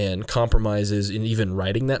and compromises in even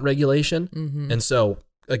writing that regulation. Mhm. And so,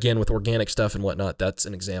 again, with organic stuff and whatnot, that's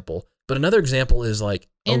an example. But another example is like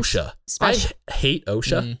And OSHA. spec- I hate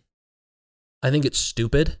OSHA. Mm. I think it's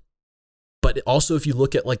stupid. But also, if you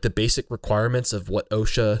look at like the basic requirements of what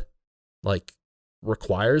OSHA like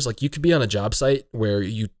requires, like you could be on a job site where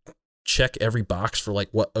you check every box for like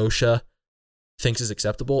what OSHA thinks is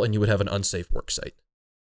acceptable, and you would have an unsafe work site.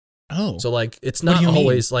 Oh. So like it's What do not you mean?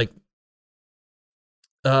 always like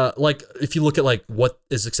if you look at like what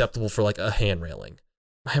is acceptable for like a hand railing.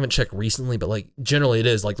 I haven't checked recently, but like generally it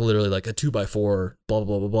is like literally like a 2x4, blah,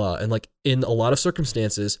 blah, blah, blah. And like in a lot of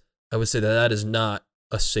circumstances, I would say that is not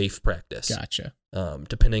a safe practice. Gotcha.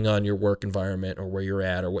 Depending on your work environment or where you're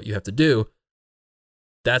at or what you have to do,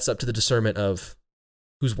 that's up to the discernment of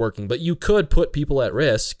who's working. But you could put people at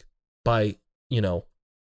risk by,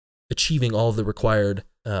 achieving all of the required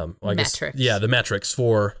Metrics. the metrics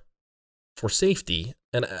for safety.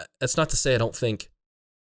 And that's not to say I don't think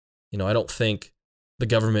the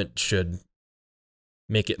government should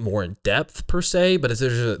make it more in depth per se, but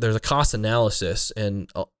there's a cost analysis, and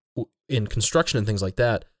in construction and things like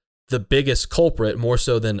that, the biggest culprit, more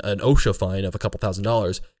so than an OSHA fine of a couple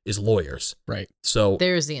 $1,000s, is lawyers. Right. So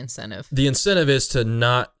There's the incentive. the incentive is to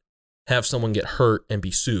not have someone get hurt and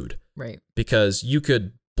be sued, Right. because you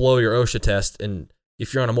could blow your OSHA test, and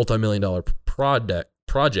if you're on a multi-million-dollar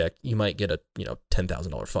project, you might get a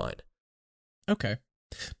 $10,000 fine. Okay.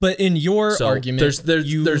 But in your So argument,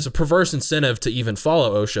 there's a perverse incentive to even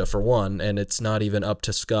follow OSHA for one, and it's not even up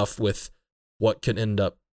to scuff with what could end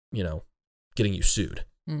up, getting you sued.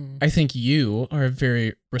 Mm. I think you are a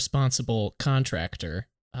very responsible contractor.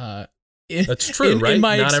 That's true, right? In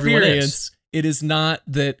my Not everyone is. experience, it is not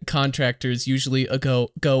that contractors usually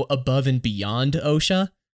go above and beyond OSHA,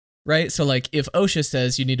 right? So like if OSHA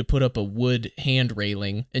says you need to put up a wood hand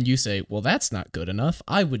railing and you say, well, that's not good enough,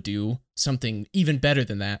 I would do something even better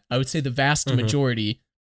than that. I would say the vast Mhm. majority,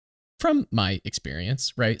 from my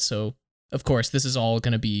experience, right? So of course, this is all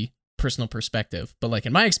going to be personal perspective, but like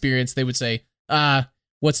in my experience, they would say,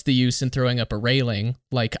 what's the use in throwing up a railing?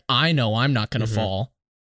 Like, I know I'm not going to Mhm. fall.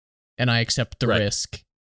 and I accept the Right. risk.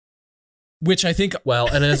 Which I think, Well,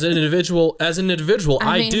 and as an individual,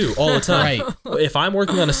 I mean- do all the time. right. If I'm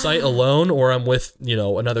working on a site alone, or I'm with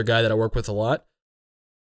another guy that I work with a lot,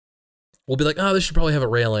 we'll be like, oh, this should probably have a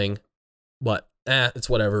railing, but it's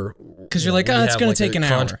whatever. Because you're like, oh, it's going to take an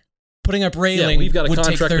hour. Putting up railing We've got a would take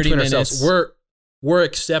contract 30 between minutes. ourselves. We're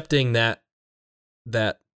accepting that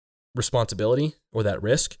responsibility or that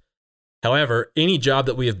risk. However, any job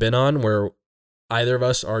that we have been on where either of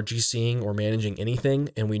us are GCing or managing anything,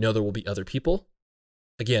 and we know there will be other people,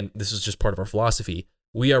 again, this is just part of our philosophy.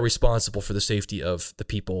 We are responsible for the safety of the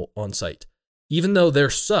people on site. Even though they're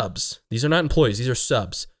subs, these are not employees, these are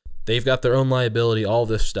subs. They've got their own liability, all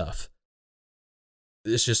this stuff.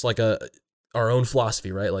 It's just like our own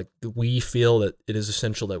philosophy, right? Like, we feel that it is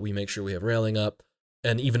essential that we make sure we have railing up.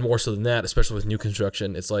 And even more so than that, especially with new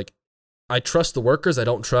construction, it's like, I trust the workers. I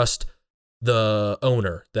don't trust the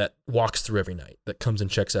owner that walks through every night, that comes and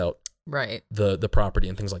checks out Right. the property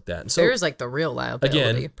and things like that. And so There's like the real liability.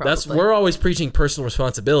 again, probably. we're always preaching personal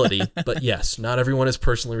responsibility, but yes, not everyone is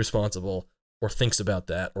personally responsible or thinks about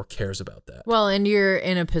that or cares about that. Well, and you're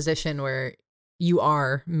in a position where you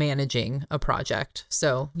are managing a project,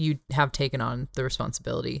 so you have taken on the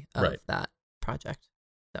responsibility of Right. that project.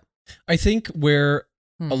 I think where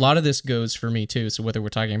Hmm. a lot of this goes for me too, so whether we're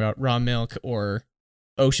talking about raw milk or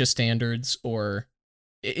OSHA standards or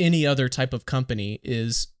any other type of company,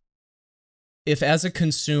 is if as a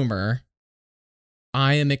consumer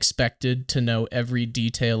I am expected to know every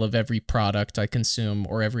detail of every product I consume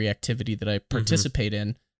or every activity that I participate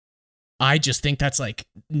in, I just think that's like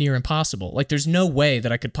near impossible. Like, there's no way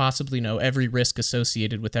that I could possibly know every risk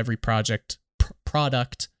associated with every product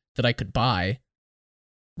that I could buy.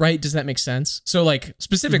 Right? Does that make sense? So, like,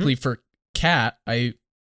 specifically for Kat, I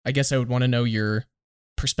guess I would want to know your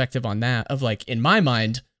perspective on that. Of like, in my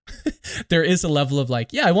mind, there is a level of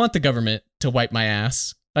like, yeah, I want the government to wipe my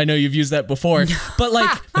ass. I know you've used that before, but like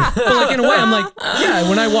in a way, I'm like, yeah,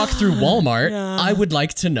 when I walk through Walmart, I would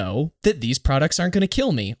like to know that these products aren't going to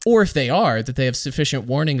kill me, or if they are, that they have sufficient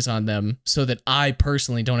warnings on them so that I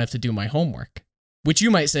personally don't have to do my homework. Which you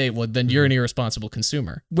might say, well, then you're an irresponsible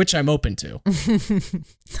consumer, which I'm open to.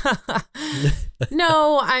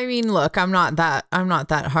 No, I mean, look, I'm not that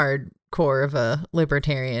hardcore of a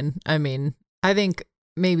libertarian. I mean, I think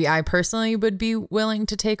maybe I personally would be willing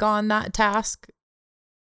to take on that task.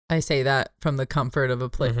 I say that from the comfort of a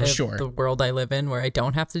place, Sure. the world I live in, where I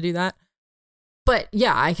don't have to do that. But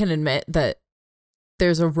yeah, I can admit that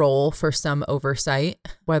there's a role for some oversight,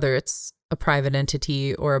 whether it's a private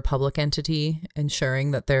entity or a public entity,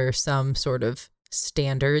 ensuring that there are some sort of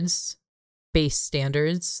standards, base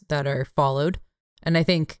standards that are followed. And I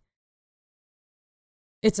think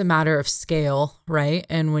it's a matter of scale, right?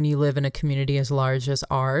 And when you live in a community as large as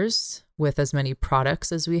ours, with as many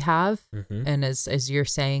products as we have, and as you're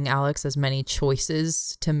saying, Alex, as many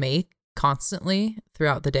choices to make constantly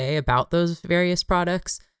throughout the day about those various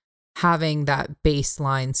products, having that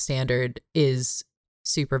baseline standard is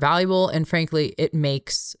super valuable. And frankly, it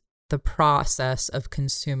makes the process of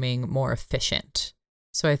consuming more efficient.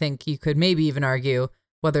 So I think you could maybe even argue,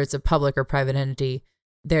 whether it's a public or private entity,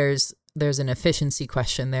 there's an efficiency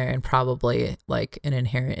question there, and probably like an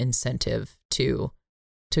inherent incentive to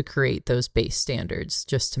create those base standards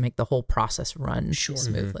just to make the whole process run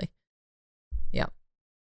smoothly. Yeah.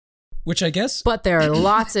 Which I guess... But there are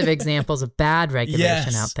lots of examples of bad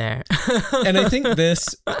regulation Yes. out there. And I think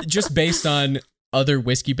this, just based on other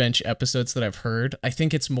Whiskey Bench episodes that I've heard, I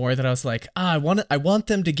think it's more that I was like, I want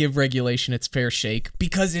them to give regulation its fair shake,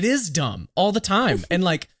 because it is dumb all the time. And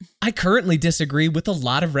like, I currently disagree with a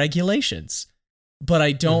lot of regulations, but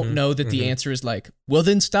I don't know that the answer is like, well,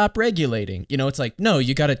 then stop regulating. You know, it's like, no,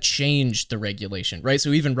 you got to change the regulation, right?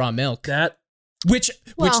 So even raw milk, which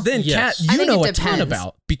then, yes. Kat, I you think know it a ton depends.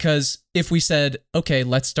 about, because if we said, okay,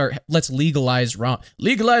 let's legalize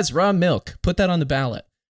raw milk, put that on the ballot.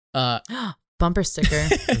 Bumper sticker.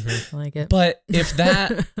 I like it. But if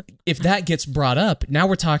that gets brought up, now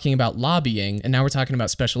we're talking about lobbying, and now we're talking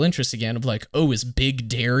about special interests again, of like, oh, is Big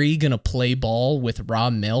Dairy gonna play ball with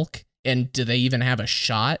raw milk? And do they even have a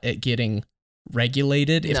shot at getting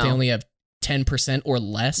regulated if they No. only have 10% or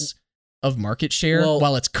less of market share, Well-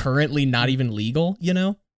 while it's currently not even legal, you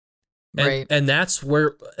know? Right. And that's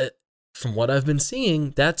where, from what I've been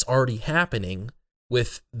seeing, that's already happening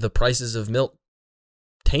with the prices of milk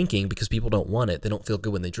tanking because people don't want it. They don't feel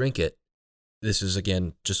good when they drink it. This is,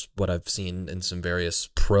 again, just what I've seen in some various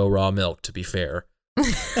pro-raw milk, to be fair.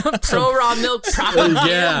 Pro raw milk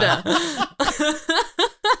propaganda.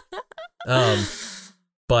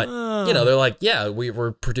 But, you know, they're like, yeah,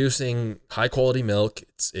 we're producing high-quality milk.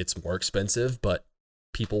 It's more expensive, but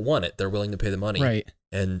people want it. They're willing to pay the money. Right.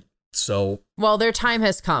 And so, Well, their time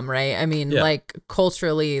has come, right? I mean, Yeah. like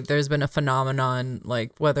culturally, there's been a phenomenon,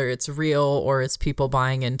 like whether it's real or it's people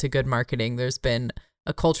buying into good marketing, there's been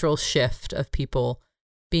a cultural shift of people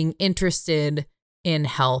being interested in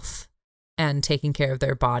health and taking care of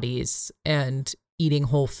their bodies and eating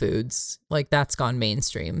whole foods. Like that's gone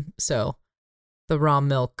mainstream. So the raw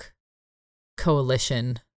milk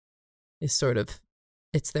coalition is sort of,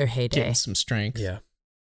 it's their heyday. Getting some strength. yeah.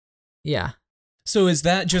 Yeah. So is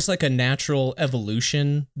that just like a natural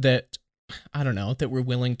evolution that, I don't know, that we're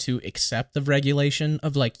willing to accept the regulation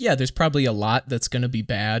of like, yeah, there's probably a lot that's going to be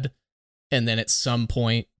bad. And then at some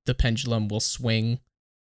point the pendulum will swing.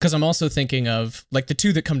 Because I'm also thinking of like the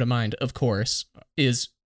two that come to mind, of course, is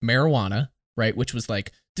marijuana, right? Which was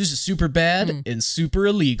like, this is super bad and super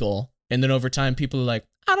illegal. And then over time, people are like,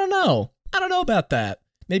 I don't know about that.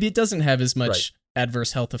 Maybe it doesn't have as much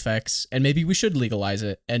adverse health effects and maybe we should legalize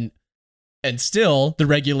it. And still, the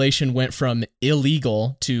regulation went from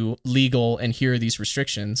illegal to legal, and here are these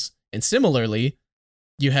restrictions. And similarly,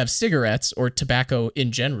 you have cigarettes or tobacco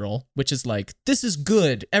in general, which is like, this is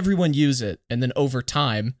good, everyone use it. And then over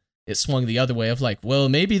time, it swung the other way of like, well,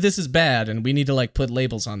 maybe this is bad, and we need to like put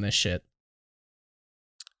labels on this shit.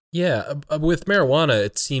 Yeah, with marijuana,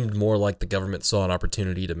 it seemed more like the government saw an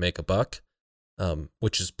opportunity to make a buck,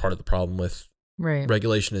 which is part of the problem with Right.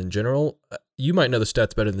 regulation in general. You might know the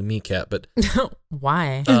stats better than me, Kat, but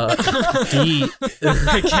Why? the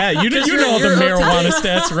Hey, Kat, you know the marijuana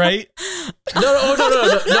stats, right?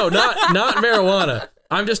 no, not marijuana.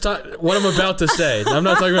 I'm just talking what I'm about to say. I'm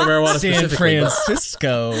not talking about marijuana San specifically. but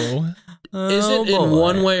Francisco. Isn't in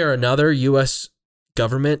one way or another U.S.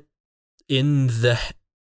 government in the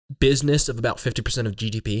business of about 50% of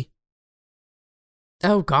GDP?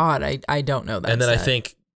 Oh God, I don't know that. And then I stat.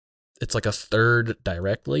 think it's like a third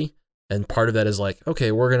directly. And part of that is like,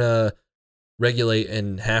 okay, we're going to regulate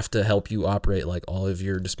and have to help you operate like all of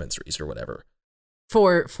your dispensaries or whatever.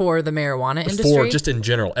 for the marijuana industry. For just in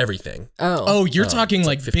general, everything. Oh, you're talking it's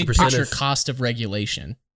like like big 50% picture of- cost of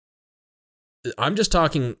regulation. I'm just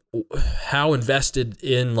talking how invested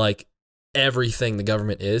in like everything the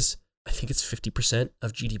government is. I think it's 50%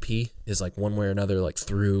 of GDP is like one way or another, like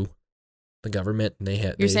through the government. And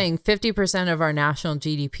You're saying 50% of our national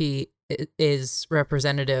GDP is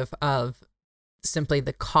representative of simply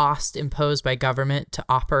the cost imposed by government to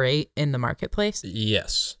operate in the marketplace?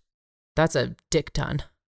 Yes. That's a dick ton.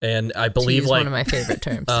 And I To believe use like one of my favorite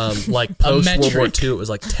terms. like post World War metric. II, it was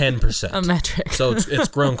like 10%. A metric. So it's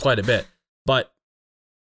grown quite a bit. But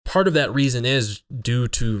part of that reason is due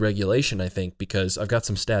to regulation, I think, because I've got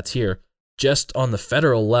some stats here. Just on the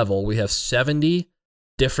federal level, we have 70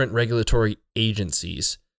 different regulatory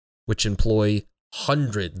agencies which employ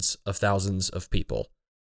hundreds of thousands of people.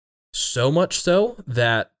 So much so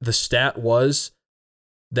that the stat was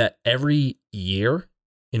that every year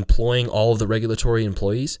employing all of the regulatory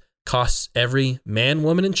employees costs every man,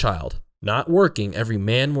 woman, and child, not working, every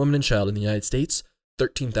man, woman, and child in the United States,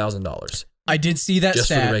 $13,000. I did see that Just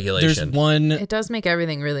for the stat. regulation. It does make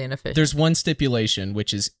everything really inefficient. There's one stipulation,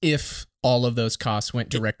 which is if all of those costs went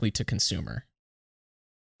directly to consumer.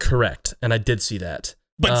 Correct. And I did see that.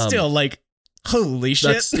 But still, like, holy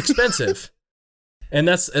shit. That's expensive. And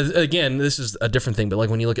that's, again, this is a different thing, but like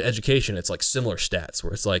when you look at education, it's like similar stats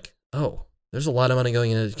where it's like, oh, there's a lot of money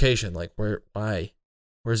going in education. Like, why?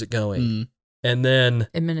 Where's it going? And then,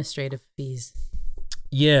 administrative fees.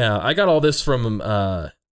 yeah, I got all this from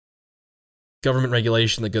Government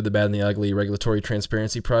Regulation, the Good, the Bad, and the Ugly Regulatory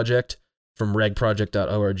Transparency Project from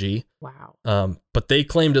regproject.org. Wow. But they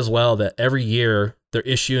claimed as well that every year they're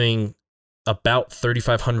issuing about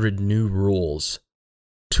 3,500 new rules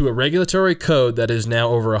to a regulatory code that is now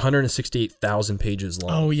over 168,000 pages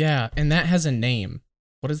long. Oh, yeah. And that has a name.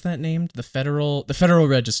 What is that named? The Federal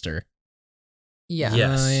Register. Yeah.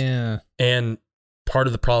 Yes. Oh, yeah. And part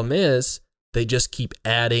of the problem is they just keep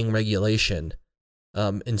adding regulation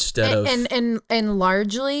instead of... And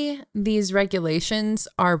largely these regulations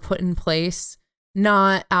are put in place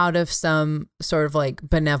not out of some sort of like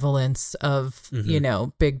benevolence of, you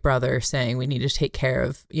know, Big Brother saying we need to take care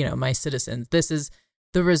of, you know, my citizens. This is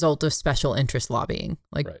the result of special interest lobbying.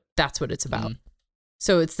 Like that's what it's about.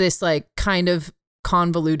 So it's this like kind of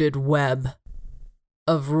convoluted web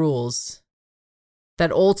of rules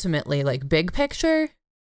that ultimately, like big picture,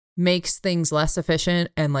 makes things less efficient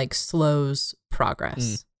and like slows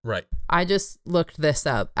progress. Right. I just looked this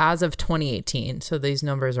up as of 2018, so these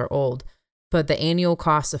numbers are old, but the annual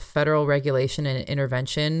cost of federal regulation and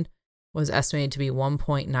intervention was estimated to be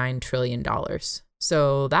 $1.9 trillion.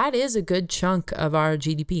 So that is a good chunk of our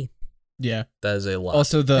GDP. Yeah. That is a lot.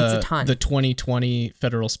 Also, That's a the ton. 2020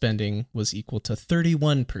 federal spending was equal to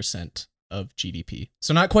 31% of GDP.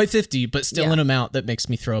 So not quite 50, but still Yeah. an amount that makes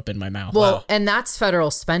me throw up in my mouth. Well, Wow. and that's federal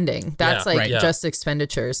spending. That's Yeah, like right, yeah. just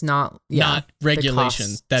expenditures, not not the regulation.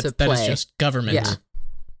 costs That to is play. just government. Yeah.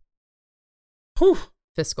 Whew.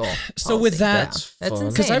 fiscal. So with policy. that- That's that's fun. insane.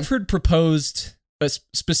 Because I've heard proposed,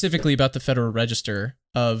 specifically about the Federal Register,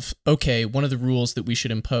 of, okay, one of the rules that we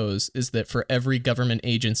should impose is that for every government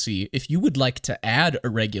agency, if you would like to add a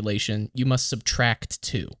regulation, you must subtract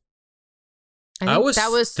 2. I I think was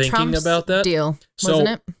that was thinking Trump's about that. deal, wasn't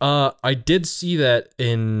it? I did see that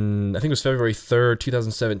in, I think it was February 3rd,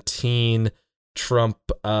 2017, Trump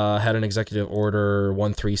had an executive order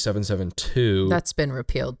 13772. That's been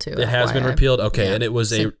repealed too. It has been FYI. repealed. Okay. Yeah. And it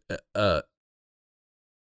was a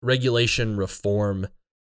regulation reform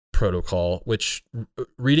protocol, which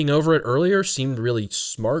reading over it earlier seemed really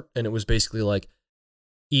smart. And it was basically like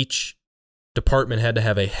each department had to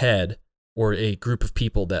have a head or a group of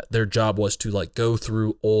people that their job was to like go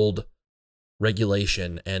through old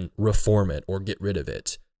regulation and reform it or get rid of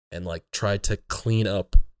it and like try to clean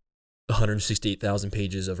up 168,000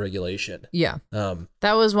 pages of regulation. Yeah,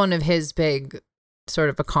 that was one of his big sort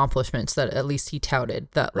of accomplishments that at least he touted,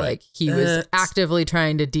 that Right. like he was actively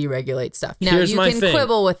trying to deregulate stuff. Now Here's you my can thing.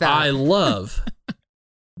 quibble with that. I love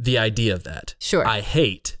the idea of that. Sure. I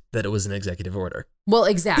hate that it was an executive order. Well,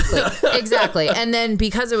 exactly. And then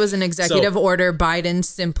because it was an executive order, Biden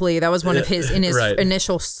simply, that was one of his, in his Right.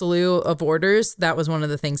 initial slew of orders, that was one of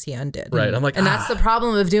the things he undid. Right. I'm like, And that's the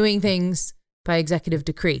problem of doing things by executive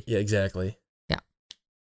decree. Yeah, exactly. Yeah.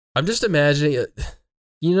 I'm just imagining it.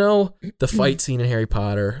 You know, the fight scene in Harry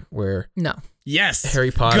Potter where No. Yes.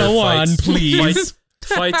 Harry Potter Go fights, on, please.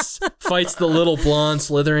 fights the little blonde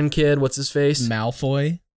Slytherin kid. What's his face?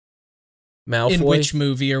 Malfoy. Malfoy. In which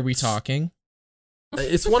movie are we talking?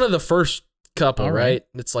 It's one of the first couple, All right? right.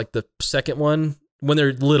 It's like the second one when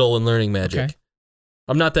they're little and learning magic. Okay.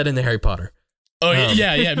 I'm not that into Harry Potter. Oh, Um,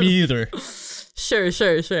 yeah, me either. Sure.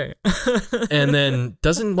 And then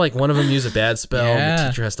doesn't like one of them use a bad spell and the Yeah.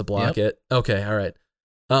 teacher has to block it? Okay, all right.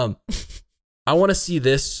 I want to see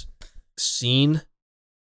this scene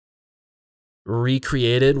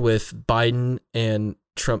recreated with Biden and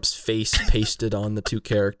Trump's face pasted on the two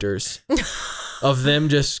characters of them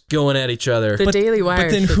just going at each other. The Daily Wire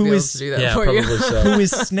then should who be able is- to do that Yeah, for you. probably so. Who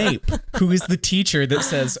is Snape? Who is the teacher that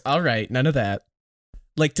says, all right, none of that?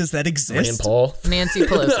 Like, does that Rand exist? Paul. Nancy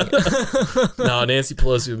Pelosi. No, Nancy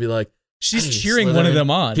Pelosi would be like, She's "Hey, cheering one of Slytherin,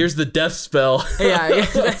 them on. Here's the death spell. yeah,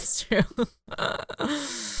 that's true.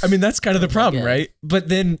 I mean, that's kind of the problem, God. right? But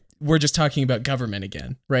then we're just talking about government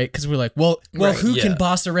again, right? Because we're like, well, Right. who Yeah. can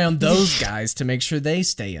boss around those guys to make sure they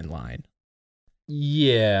stay in line?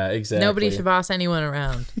 Yeah, exactly. Nobody should boss anyone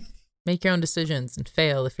around. Make your own decisions and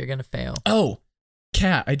fail if you're going to fail. Oh,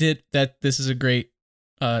 Kat, I did that. This is a great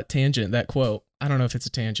tangent, that quote. I don't know if it's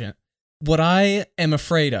a tangent. What I am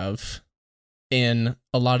afraid of in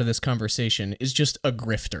a lot of this conversation is just a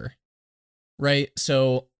grifter, right?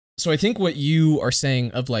 So I think what you are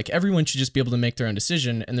saying of like everyone should just be able to make their own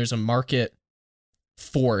decision, and there's a market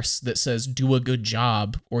force that says do a good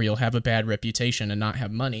job or you'll have a bad reputation and not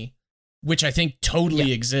have money, which I think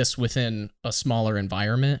totally exists within a smaller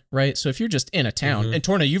environment, right? So if you're just in a town, Mhm. and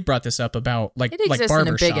Torna, you've brought this up about like It exists barber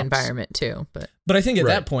in a big shops. environment too, but But I think at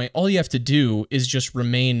Right. that point, all you have to do is just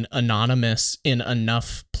remain anonymous in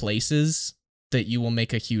enough places that you will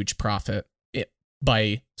make a huge profit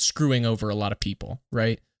by screwing over a lot of people,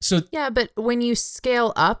 right? So yeah, but when you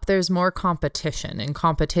scale up, there's more competition, and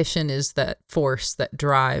competition is that force that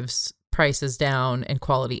drives prices down and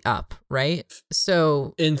quality up, right?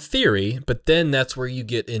 So In theory, but then that's where you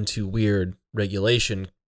get into weird regulation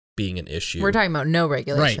being an issue. we're talking about no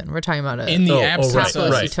regulation. We're talking about a in the Oh, absence right,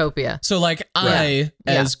 capitalist right. utopia. So like I,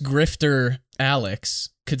 as grifter Alex,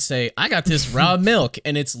 could say, I got this raw milk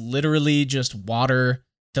and it's literally just water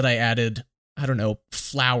that I added, I don't know,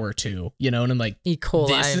 flour to, you know, and I'm like, E. coli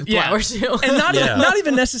This is- and yeah. flour too. and not Yeah. not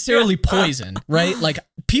even necessarily poison, right? Like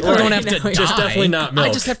people Right. don't have to No, die. just definitely not milk.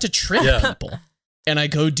 I just have to trick Yeah. people. And I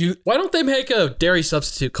go do Why don't they make a dairy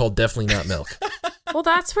substitute called Definitely Not Milk? Well,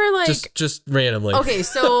 that's where like just randomly. okay,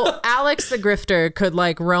 so Alex the grifter could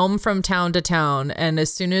like roam from town to town, and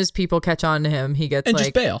as soon as people catch on to him, he gets and like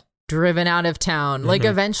just bail. driven out of town. Like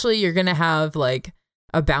eventually you're gonna have like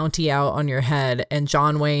a bounty out on your head, and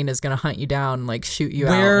John Wayne is gonna hunt you down and like shoot you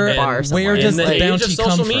Where- out in a bar where somewhere. does in the the age bounty of social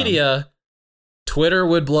come from? media, Twitter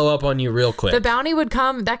would blow up on you real quick. The bounty would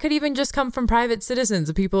come. That could even just come from private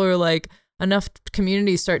citizens. People are like, enough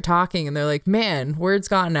communities start talking, and they're like, man, word's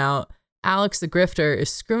gotten out. Alex the grifter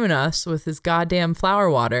is screwing us with his goddamn flour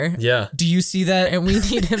water. Yeah. Do you see that? And we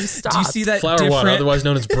need him stopped. Do you see that Flour different? water, otherwise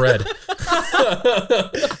known as bread.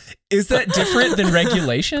 Is that different than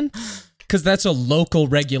regulation? Because that's a local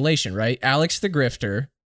regulation, right? Alex the grifter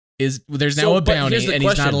there's now a but bounty here's the and he's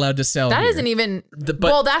not question. allowed to sell. That here. isn't even but-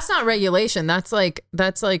 well, that's not regulation. That's like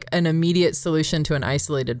an immediate solution to an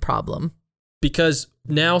isolated problem. Because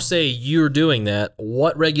now say you're doing that,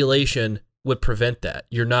 what regulation would prevent that?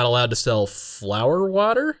 You're not allowed to sell flour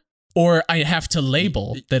water? Or I have to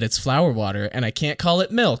label that it's flour water and I can't call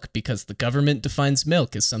it milk because the government defines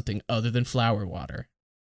milk as something other than flour water.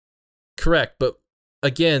 Correct, but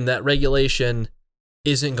again, that regulation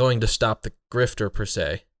isn't going to stop the grifter per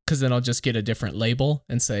se. Because then I'll just get a different label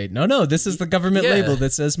and say, no, this is the government Yeah. label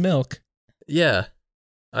that says milk. Yeah.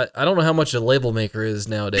 I don't know how much a label maker is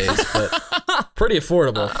nowadays, but pretty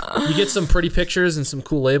affordable. You get some pretty pictures and some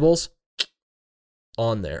cool labels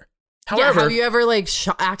on there. However, have you ever like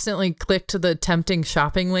accidentally clicked to the tempting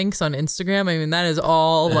shopping links on Instagram? I mean, that is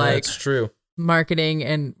all like that's true. marketing,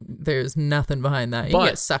 and there's nothing behind that. You But-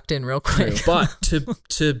 get sucked in real quick. But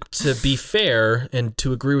to be fair and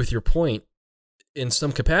to agree with your point in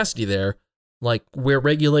some capacity there, like where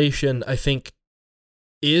regulation I think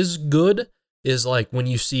is good is like when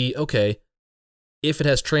you see, okay, if it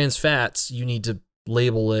has trans fats, you need to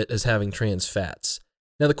label it as having trans fats.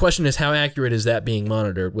 Now the question is, how accurate is that being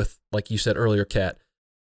monitored with, like you said earlier, Kat,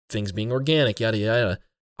 things being organic, yada yada.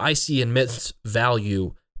 I see immense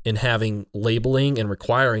value in having labeling and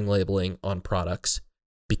requiring labeling on products,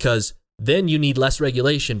 because then you need less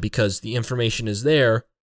regulation because the information is there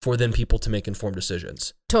for then people to make informed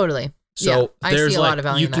decisions. Totally. So yeah, I there's see a like, lot of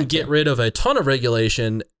value you in can that get too. rid of a ton of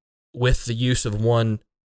regulation with the use of one,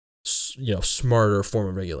 smarter form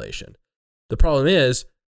of regulation. The problem is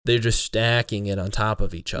they're just stacking it on top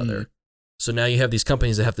of each other. So now you have these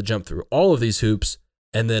companies that have to jump through all of these hoops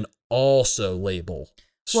and then also label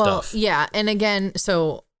stuff. Well, yeah, and again,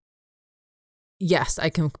 so yes, I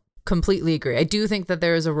can completely agree. I do think that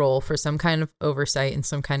there is a role for some kind of oversight and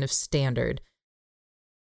some kind of standard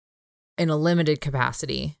in a limited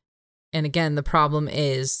capacity. And again, the problem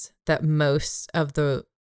is that most of the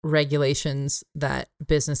regulations that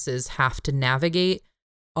businesses have to navigate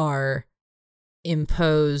are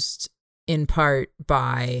imposed in part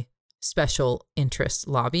by special interest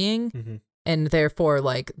lobbying. Mm-hmm. And therefore,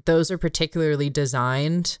 like, those are particularly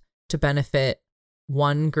designed to benefit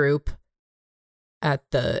one group at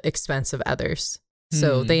the expense of others.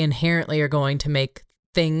 So they inherently are going to make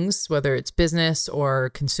things, whether it's business or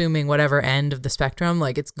consuming whatever end of the spectrum,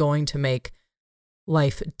 like it's going to make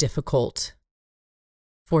life difficult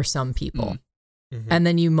for some people. Mm-hmm. And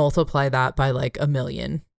then you multiply that by like 1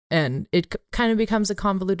 million and it kind of becomes a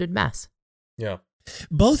convoluted mess. Yeah.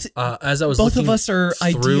 Both As I was both of looking us are through-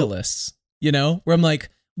 idealists, where I'm like,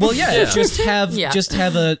 well, Yeah. just have Yeah. just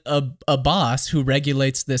have a boss who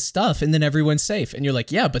regulates this stuff and then everyone's safe. And you're like,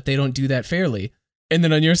 yeah, but they don't do that fairly. And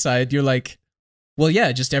then on your side, you're like, well,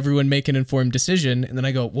 yeah, just everyone make an informed decision. And then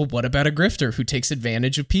I go, well, what about a grifter who takes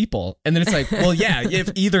advantage of people? And then it's like, well, yeah, if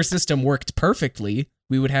either system worked perfectly,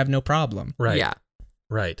 we would have no problem. Right. Yeah.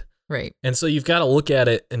 Right. Right. And so you've got to look at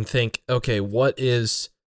it and think, okay, what is,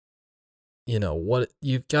 what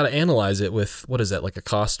you've got to analyze it with, what is that, like a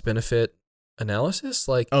cost benefit analysis?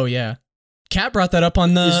 Like, Oh, yeah. Kat brought that up on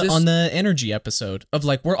Is this- the energy episode of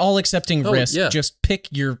like, we're all accepting Oh, risk. yeah. Just pick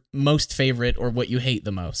your most favorite or what you hate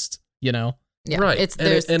the most, Yeah. Right. It's And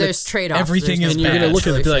there's and there's it's- trade-offs. everything There's is and no you're going to bad look at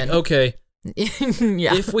it and be like, solution. okay,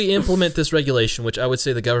 yeah. if we implement this regulation, which I would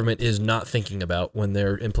say the government is not thinking about when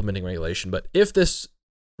they're implementing regulation, but if this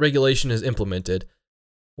regulation is implemented,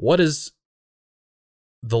 what is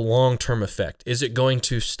the long-term effect? Is it going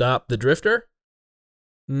to stop the drifter?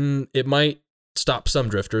 It might stop some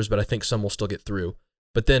drifters, but I think some will still get through.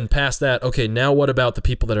 But then past that, okay, now what about the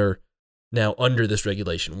people that are now under this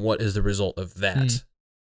regulation? What is the result of that?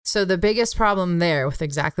 So the biggest problem there with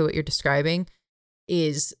exactly what you're describing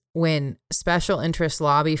is when special interests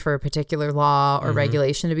lobby for a particular law or Mhm.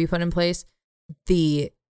 regulation to be put in place,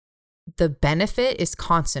 the benefit is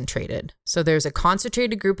concentrated. So there's a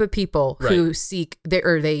concentrated group of people who seek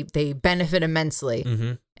they benefit immensely,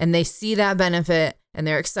 Mm-hmm. and they see that benefit and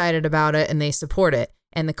they're excited about it and they support it,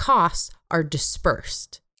 and the costs are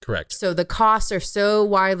dispersed. Correct. So the costs are so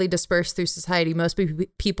widely dispersed through society, most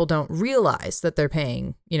people don't realize that they're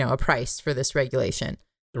paying, a price for this regulation.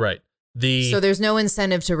 Right. So there's no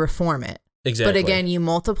incentive to reform it. Exactly. But again, you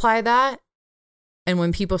multiply that, and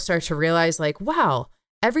when people start to realize like, wow,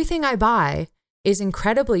 everything I buy is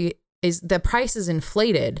the price is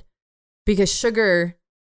inflated because sugar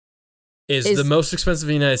is the most expensive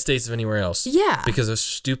in the United States of anywhere else. Yeah. Because of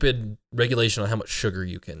stupid regulation on how much sugar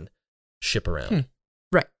you can ship around.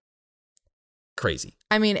 Right. Crazy.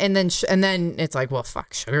 I mean, and then it's like, well,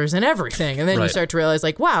 fuck, sugar's in everything. And then you Right. start to realize,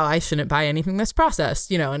 like, wow, I shouldn't buy anything that's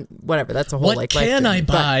processed, you know, and whatever. That's a whole, What like, can I life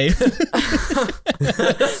buy?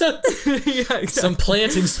 yeah, exactly. Some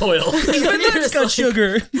planting soil. Even that's got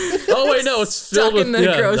sugar. Oh wait, no, it's Stuck filled with in the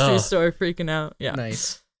grocery no. store freaking out. Yeah.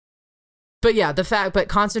 Nice. But yeah, but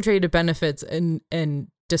concentrated benefits and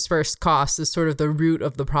dispersed costs is sort of the root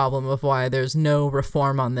of the problem of why there's no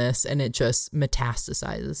reform on this, and it just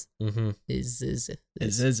metastasizes. Mm-hmm. Is.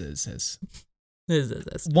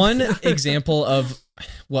 One example of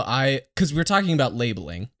because we're talking about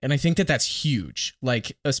labeling, and I think that's huge.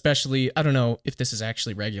 Like, especially, I don't know if this is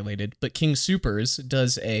actually regulated, but King Soopers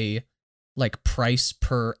does a like price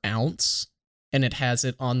per ounce, and it has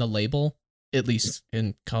it on the label, at least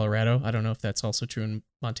in Colorado. I don't know if that's also true in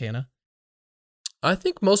Montana. I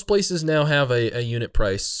think most places now have a unit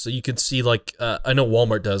price, so you can see like I know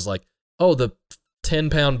Walmart does like, oh, the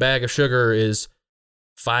 10-pound bag of sugar is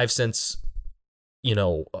 5 cents, you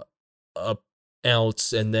know, a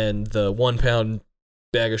ounce, and then the 1-pound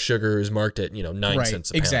bag of sugar is marked at 9 Right,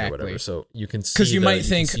 cents a pound exactly. or whatever. So you can see Because you might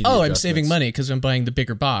think, see the oh, I'm saving adjustments. money because I'm buying the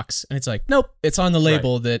bigger box, and it's like, nope, it's on the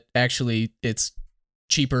label that actually it's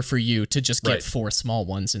cheaper for you to just get Right. 4 small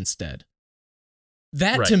ones instead.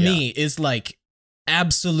 That Right, to me is like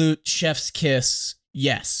absolute chef's kiss.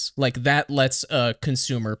 Yes, like that lets a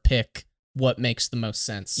consumer pick what makes the most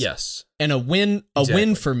sense. Yes. And a win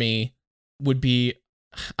Exactly. for me would be,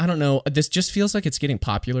 I don't know, this just feels like it's getting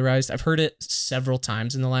popularized. I've heard it several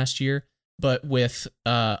times in the last year, but with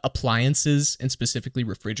appliances and specifically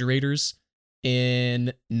refrigerators.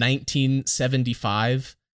 In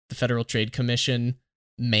 1975, the Federal Trade Commission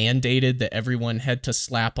mandated that everyone had to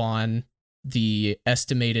slap on the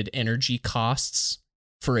estimated energy costs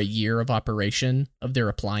for a year of operation of their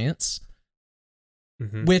appliance.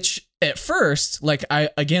 Mm-hmm. Which at first, like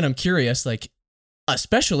I'm curious, like a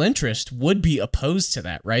special interest would be opposed to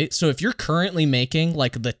that, right? So if you're currently making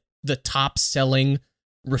like the top selling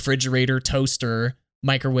refrigerator, toaster,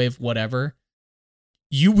 microwave, whatever,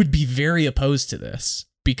 you would be very opposed to this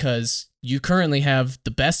because you currently have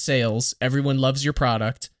the best sales, everyone loves your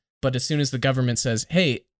product, but as soon as the government says,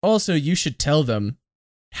 hey, also you should tell them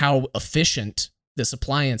how efficient this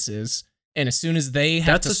appliance is, and as soon as they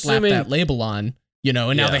have That's to slap assuming- that label on, and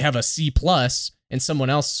now Yeah. they have a C+, and someone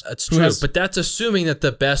else That's who true, has, but that's assuming that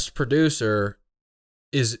the best producer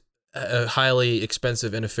is a highly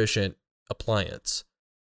expensive, inefficient appliance.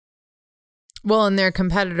 Well, and their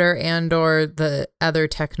competitor and or the other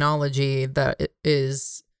technology that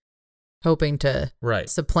is hoping to Right.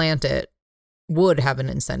 supplant it would have an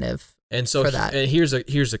incentive. And so for that. and here's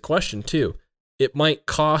a question too. It might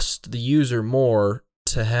cost the user more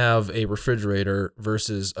to have a refrigerator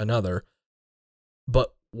versus another.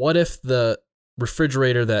 But what if the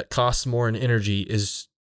refrigerator that costs more in energy is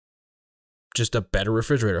just a better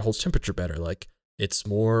refrigerator, holds temperature better, like it's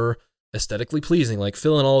more aesthetically pleasing, like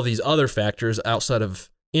fill in all these other factors outside of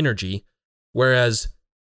energy, whereas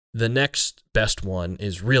the next best one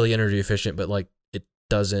is really energy efficient, but like it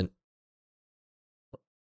doesn't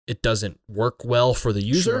work well for the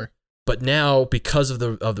user. Sure. But now, because of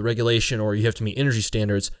the regulation, or you have to meet energy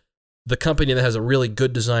standards, the company that has a really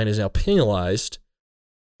good design is now penalized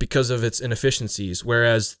because of its inefficiencies,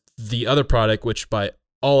 whereas the other product, which by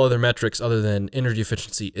all other metrics other than energy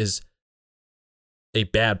efficiency is a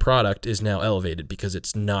bad product, is now elevated because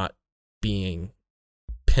it's not being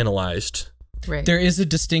penalized. Right. there is a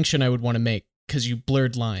distinction I would want to make because you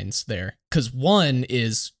blurred lines there. Because one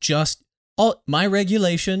is just all my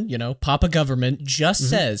regulation, Papa government just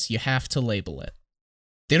says you have to label it.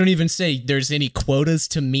 They don't even say there's any quotas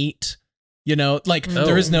to meet.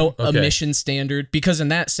 There is no okay. emission standard because in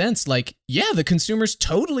that sense, the consumer's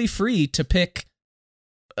totally free to pick,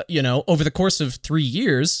 over the course of 3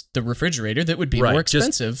 years, the refrigerator that would be more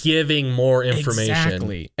expensive. Just giving more information.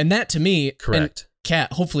 Exactly. And that to me, Correct. And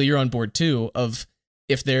Kat, hopefully you're on board too, of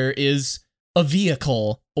if there is a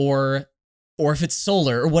vehicle or if it's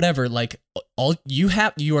solar or whatever, all you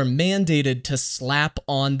are mandated to slap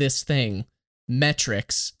on this thing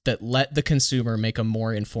metrics that let the consumer make a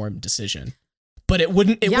more informed decision. But it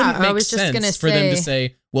wouldn't make sense for them to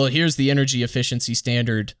say, well, here's the energy efficiency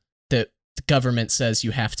standard that the government says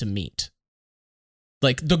you have to meet.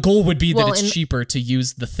 The goal would be that it's cheaper to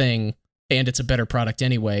use the thing and it's a better product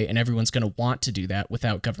anyway, and everyone's going to want to do that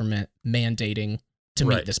without government mandating to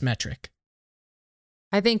meet this metric.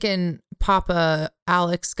 I think in Papa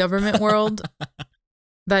Alex government world,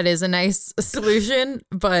 that is a nice solution,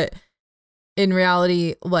 but in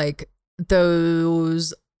reality,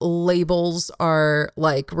 those labels are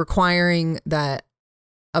like requiring that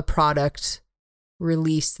a product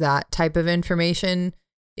release that type of information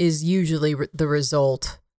is usually the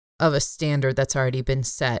result of a standard that's already been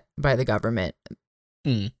set by the government.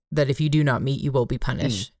 That if you do not meet, you will be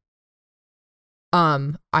punished.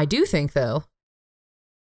 I do think, though,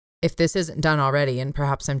 if this isn't done already, and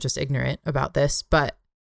perhaps I'm just ignorant about this, but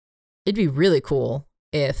it'd be really cool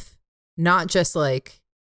if not just like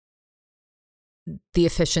the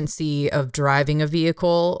efficiency of driving a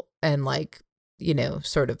vehicle and like, you know,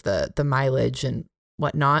 sort of the mileage and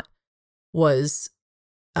whatnot was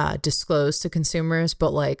disclosed to consumers,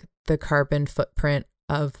 but like the carbon footprint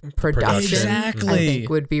of production, Exactly. I think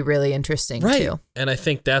would be really interesting too. And I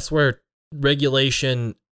think that's where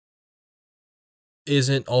regulation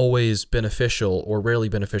isn't always beneficial or rarely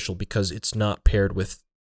beneficial because it's not paired with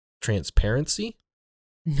transparency.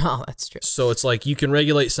 No, that's true. So it's like you can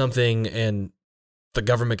regulate something and the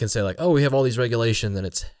government can say like, oh, we have all these regulations and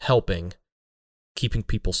it's helping keeping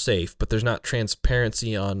people safe, but there's not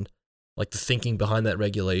transparency on like the thinking behind that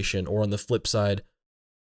regulation, or on the flip side,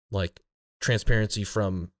 like transparency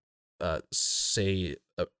from say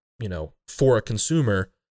you know, for a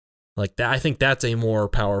consumer like that. I think that's a more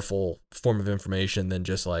powerful form of information than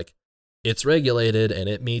just like it's regulated and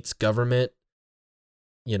it meets government,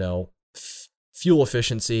 you know, fuel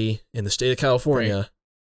efficiency in the state of California. Right.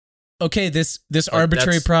 Okay, this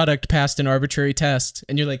arbitrary product passed an arbitrary test,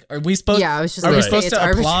 and you're like, are we supposed? Yeah, I was just. Are we gonna supposed say to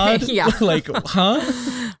it's applaud? arbitrary. Yeah. Like,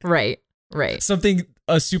 huh? Right.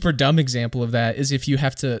 A super dumb example of that is if you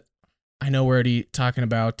have to. I know we're already talking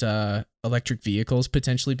about electric vehicles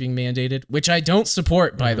potentially being mandated, which I don't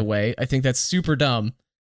support, by the way. I think that's super dumb.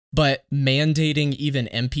 But mandating even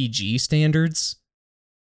MPG standards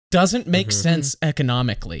doesn't make sense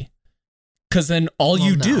economically. Because then all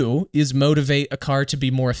you do is motivate a car to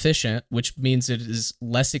be more efficient, which means it is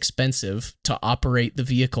less expensive to operate the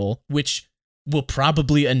vehicle, which will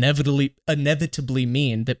probably inevitably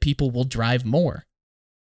mean that people will drive more.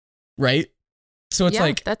 Right? So it's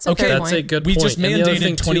like, that's a okay, fair that's a good we point. just And the other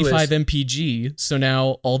thing mandated too 25 is- mpg, so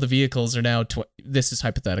now all the vehicles are now, this is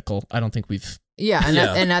hypothetical. I don't think we've... Yeah,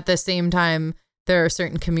 and At the same time, there are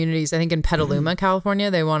certain communities, I think in Petaluma, California,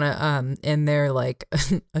 they want to, in their like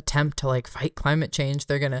attempt to like fight climate change,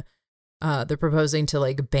 they're proposing to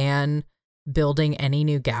like ban building any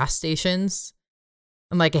new gas stations.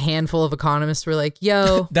 And like a handful of economists were like,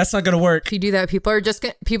 yo, That's not going to work. if you do that, people are just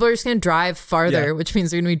going to drive farther, which means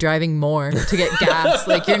they're going to be driving more to get gas.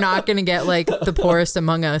 Like you're not going to get like the poorest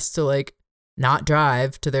among us to not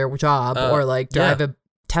drive to their job or drive a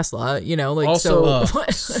Tesla, like also,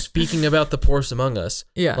 speaking about the poorest among us,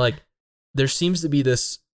 there seems to be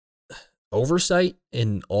this oversight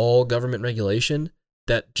in all government regulation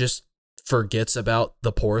that just forgets about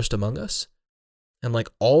the poorest among us. And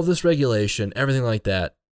all this regulation, everything like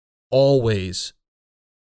that, always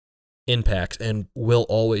impacts and will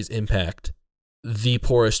always impact the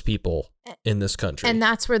poorest people in this country. And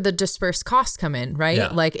that's where the dispersed costs come in, right?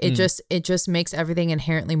 Yeah. It just makes everything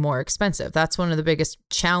inherently more expensive. That's one of the biggest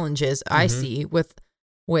challenges I see with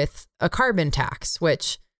a carbon tax,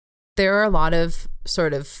 which there are a lot of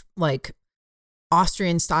sort of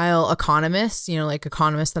Austrian style economists,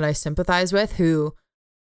 economists that I sympathize with, who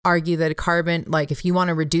argue that a carbon, if you want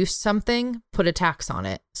to reduce something, put a tax on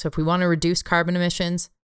it. So if we want to reduce carbon emissions,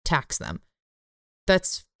 tax them.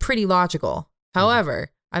 That's pretty logical. However,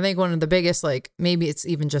 I think one of the biggest, maybe it's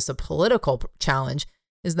even just a political challenge,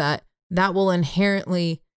 is that will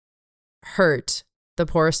inherently hurt the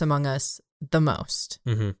poorest among us the most.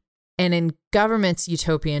 Mm-hmm. And in government's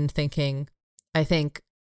utopian thinking, I think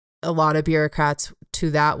a lot of bureaucrats to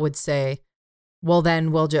that would say, well,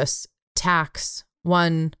 then we'll just tax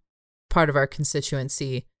one part of our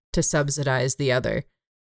constituency to subsidize the other.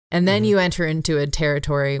 And then you enter into a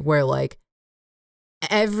territory where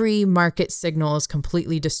every market signal is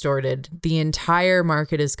completely distorted. The entire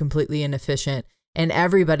market is completely inefficient. And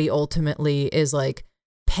everybody ultimately is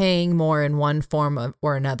paying more in one form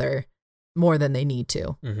or another more than they need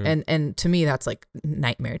to. Mm-hmm. And to me, that's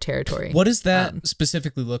nightmare territory. What does that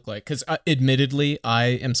specifically look like? Because admittedly, I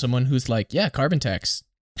am someone who's carbon tax.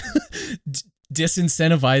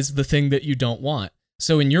 Disincentivize the thing that you don't want.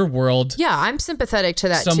 So in your world, yeah, I'm sympathetic to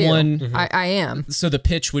that too. Mm-hmm. I am. So the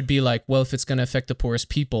pitch would be well, if it's going to affect the poorest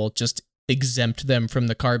people, just exempt them from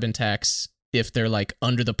the carbon tax if they're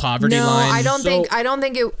under the poverty line. No, I don't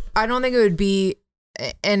think it would be.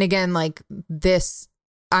 And again, this,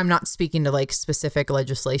 I'm not speaking to specific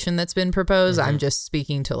legislation that's been proposed. I'm just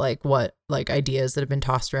speaking to what ideas that have been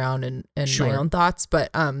tossed around and Sure. my own thoughts. But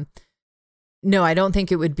No, I don't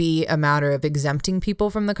think it would be a matter of exempting people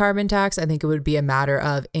from the carbon tax. I think it would be a matter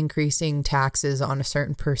of increasing taxes on a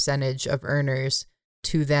certain percentage of earners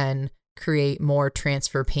to then create more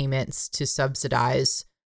transfer payments to subsidize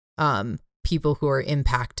people who are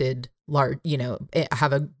impacted,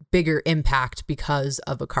 have a bigger impact because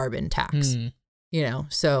of a carbon tax.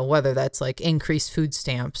 So whether that's like increased food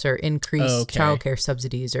stamps or increased childcare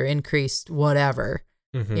subsidies or increased whatever,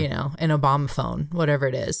 an Obama phone, whatever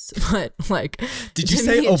it is. But like, did you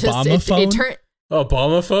say Obama phone?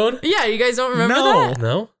 Obama phone? Yeah, you guys don't remember that?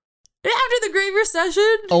 No. After the Great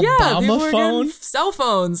Recession, Obama were phone? cell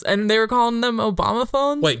phones, and they were calling them Obama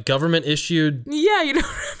phones. Wait, government issued? Yeah, you know.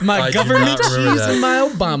 My government using my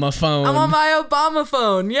Obama phone. I'm on my Obama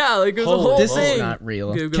phone. Yeah, like it was a whole this thing. is not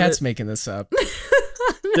real. Google Cat's it. making this up.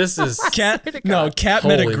 This is Cat met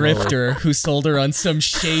a Holy grifter who sold her on some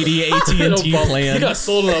shady AT&T plan. You got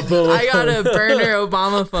sold an Obama. I got a burner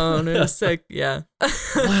Obama phone. It was sick. Yeah.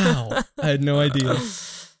 Wow, I had no idea.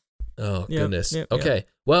 Oh goodness. Yep. Okay.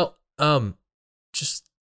 Well, just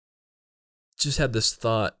had this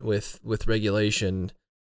thought with regulation.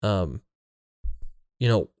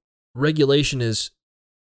 Regulation is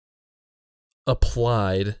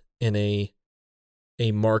applied in a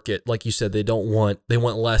market, like you said, they want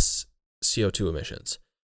less CO2 emissions.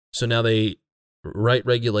 So now they write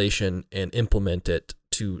regulation and implement it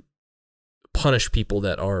to punish people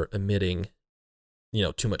that are emitting,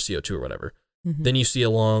 too much CO2 or whatever. Mm-hmm. Then you see a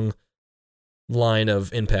long line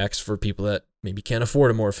of impacts for people that maybe can't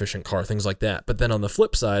afford a more efficient car, things like that. But then on the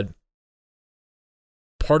flip side,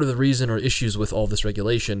 part of the reason or issues with all this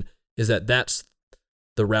regulation is that that's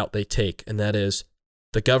the route they take, and that is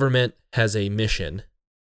the government has a mission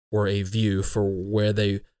or a view for where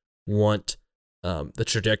they want the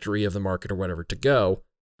trajectory of the market or whatever to go.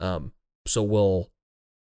 So we'll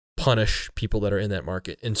punish people that are in that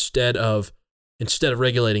market instead of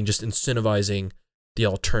regulating, just incentivizing the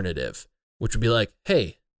alternative, which would be like,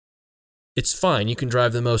 hey, it's fine. You can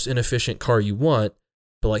drive the most inefficient car you want,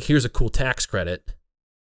 but like, here's a cool tax credit.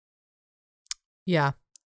 Yeah.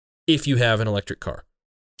 If you have an electric car.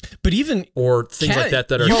 But even or things like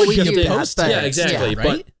that are you would we be do opposed that, to but- yeah, exactly. yeah,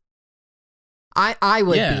 right? But I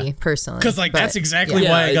would Yeah. be personally. Because like that's but- exactly yeah.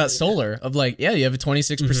 why I Yeah, got solar. Of like, yeah, you have a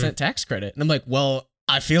 26% tax credit, and I'm like, well,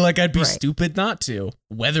 I feel like I'd be Right. stupid not to,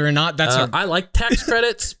 whether or not that's I like tax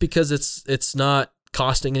credits because it's not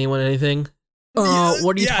costing anyone anything. What are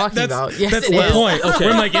you Yeah, talking that's- about? Yes, that's it the is. point. Okay.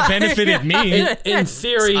 Where like it benefited me. In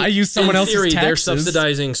theory, I use someone in else's theory, they're taxes.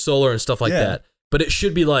 subsidizing solar and stuff like Yeah. that. But it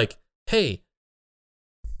should be like, hey,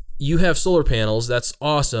 you have solar panels. That's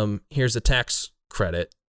awesome. Here's a tax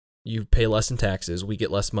credit. You pay less in taxes. We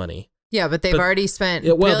get less money. Yeah, but they've But- already spent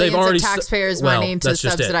Yeah, well, they've billions already of taxpayers' money to that's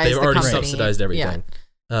just it. subsidize They've the already company. subsidized everything.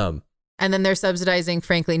 Yeah. And then they're subsidizing,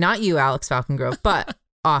 frankly, not you, Alex Falcongrove, but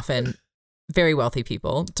often very wealthy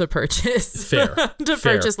people to purchase Fair.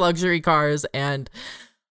 purchase luxury cars and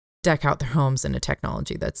deck out their homes in a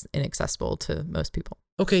technology that's inaccessible to most people.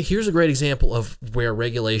 Okay, here's a great example of where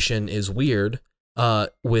regulation is weird.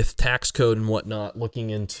 With tax code and whatnot, looking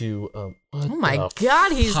into Oh my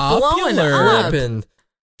God, he's blowing Popular. up. flipping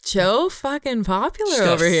Joe fucking popular Just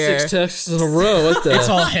got over here. 6 texts in a row. What the? It's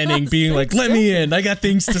all Henning being like, let me in. I got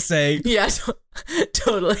things to say. Yeah,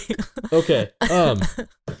 totally. Okay.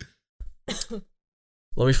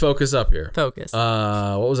 Let me focus up here. Focus.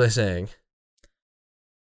 What was I saying?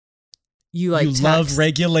 You like you tax- love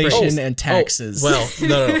regulation Oh, and taxes. Well,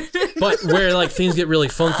 no. But where like things get really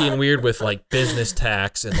funky and weird with like business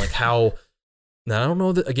tax and like how. Now I don't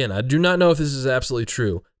know that again. I do not know if this is absolutely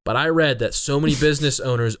true, but I read that so many business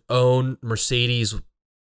owners own Mercedes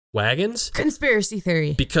wagons Conspiracy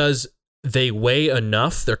theory. because they weigh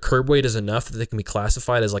enough. Their curb weight is enough that they can be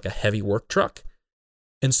classified as like a heavy work truck.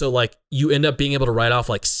 And so like you end up being able to write off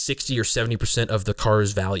like 60 or 70% of the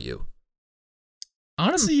car's value.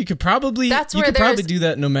 Honestly, you could probably That's you where could probably there's- do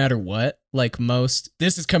that no matter what. Like most,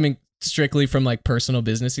 this is coming strictly from like personal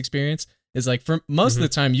business experience. Is like for most of the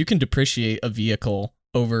time you can depreciate a vehicle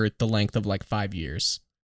over the length of like 5 years.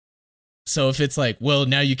 So if it's like, well,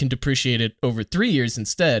 now you can depreciate it over 3 years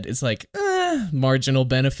instead, it's like marginal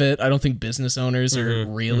benefit. I don't think business owners are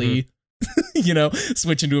really,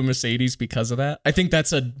 switching to a Mercedes because of that. I think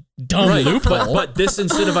that's a dumb loophole. But this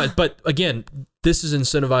incentivizes. But again, this is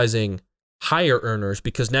incentivizing higher earners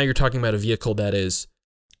because now you're talking about a vehicle that is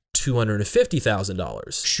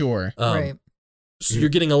 $250,000. Sure. Right. So you're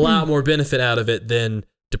getting a lot more benefit out of it than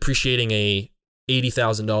depreciating a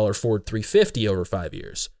 $80,000 Ford 350 over 5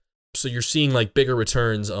 years. So you're seeing like bigger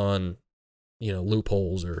returns on,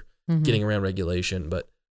 loopholes or getting around regulation. But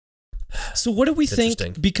So what do we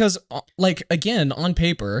Interesting. think? Because, like, again, on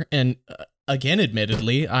paper, and again,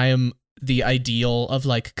 admittedly, I am the ideal of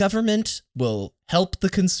like government will help the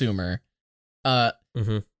consumer.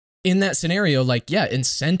 In that scenario, like, yeah,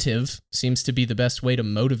 incentive seems to be the best way to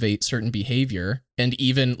motivate certain behavior. And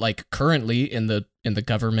even like currently in the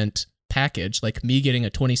government package, like me getting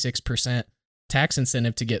a 26% tax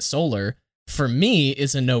incentive to get solar for me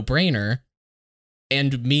is a no-brainer.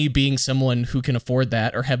 And me being someone who can afford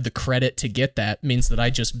that or have the credit to get that means that I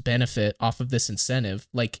just benefit off of this incentive.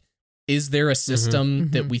 Like, is there a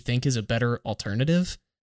system that we think is a better alternative?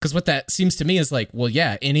 Because what that seems to me is like, well,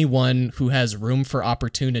 yeah, anyone who has room for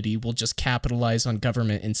opportunity will just capitalize on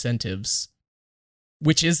government incentives,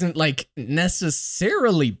 which isn't like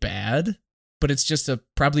necessarily bad, but it's just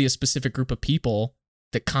probably a specific group of people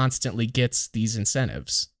that constantly gets these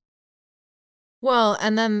incentives. Well,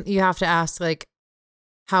 and then you have to ask, like,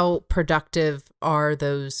 how productive are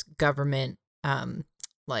those government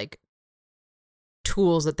like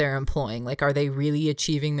tools that they're employing? Like, are they really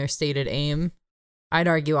achieving their stated aim? I'd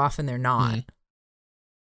argue often they're not.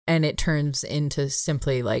 And it turns into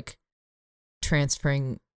simply like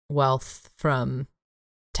transferring wealth from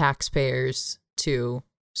taxpayers to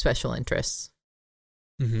special interests.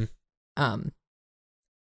 And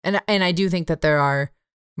I do think that there are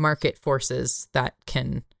market forces that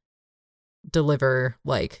can deliver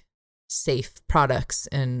like safe products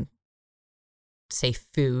and safe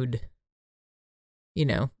food. You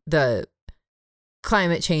know, the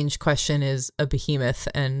climate change question is a behemoth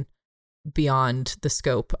and beyond the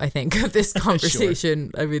scope, I think, of this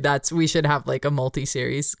conversation. Sure. I mean, we should have like a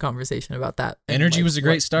multi-series conversation about that. Energy was a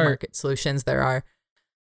great start. Market solutions there are.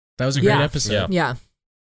 That was a great episode. Yeah,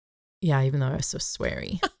 even though I was so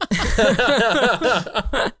sweary.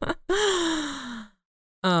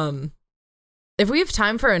 If we have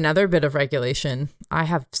time for another bit of regulation, I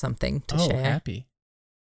have something to share. Happy.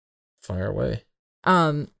 Fire away.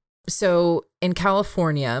 So in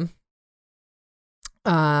California,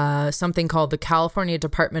 something called the California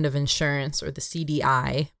Department of Insurance, or the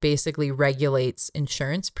CDI, basically regulates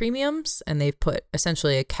insurance premiums, and they've put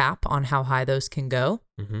essentially a cap on how high those can go.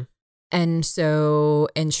 And so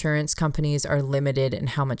insurance companies are limited in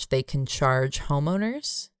how much they can charge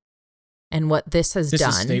homeowners. And what this has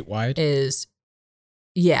done is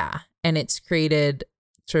statewide. And it's created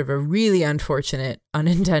sort of a really unfortunate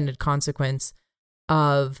unintended consequence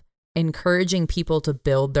of encouraging people to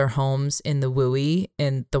build their homes in the WUI,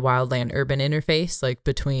 in the wildland urban interface, like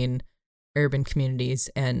between urban communities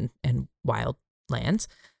and wild lands.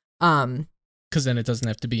 Because then it doesn't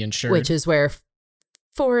have to be insured. Which is where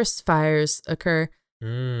forest fires occur.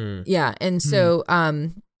 Yeah. And so,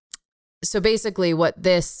 so basically what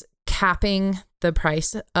this capping the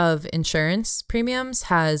price of insurance premiums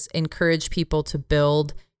has encouraged people to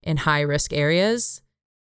build in high risk areas.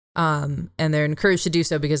 And they're encouraged to do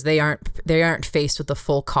so because they aren't faced with the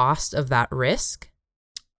full cost of that risk.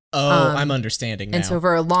 I'm understanding now. And so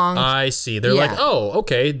for a long... I see. They're like, oh,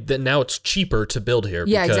 okay, then now it's cheaper to build here.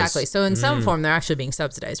 Yeah, exactly. So in some form, they're actually being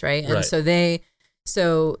subsidized, right? And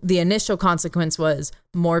so the initial consequence was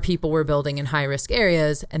more people were building in high risk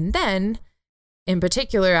areas. And then in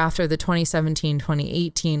particular, after the 2017,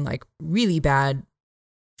 2018, like really bad,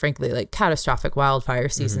 frankly, like catastrophic wildfire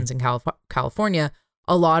seasons in California,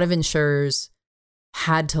 a lot of insurers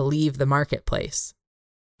had to leave the marketplace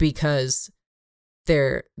because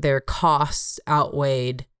their costs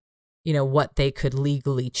outweighed, you know, what they could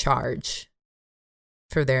legally charge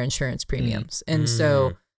for their insurance premiums. And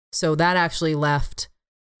so that actually left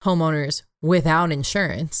homeowners without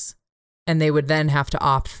insurance, and they would then have to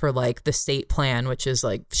opt for like the state plan, which is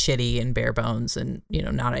like shitty and bare bones and, you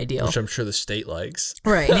know, not ideal. Which I'm sure the state likes.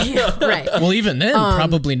 Right. Yeah, right. Well, even then,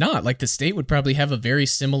 probably not. Like the state would probably have a very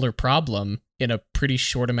similar problem in a pretty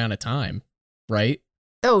short amount of time, right?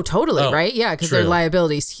 Oh, totally. Right. Yeah. Because their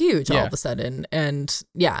liability is huge all of a sudden. And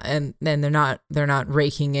and then they're not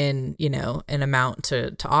raking in, you know, an amount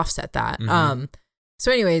to offset that.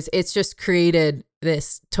 So anyways, it's just created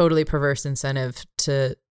this totally perverse incentive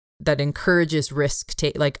that encourages risk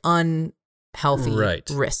take, like unhealthy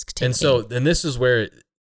risk taking. And this is where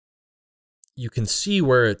you can see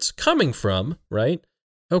where it's coming from, right?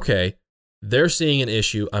 Okay, they're seeing an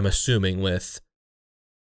issue, I'm assuming, with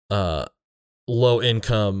low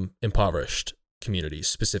income, impoverished communities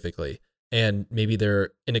specifically, and maybe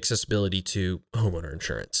their inaccessibility to homeowner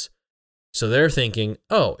insurance. So they're thinking,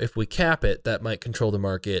 oh, if we cap it, that might control the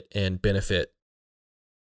market and benefit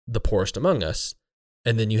the poorest among us.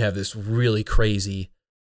 And then you have this really crazy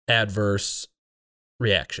adverse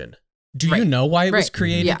reaction. Do you know why it was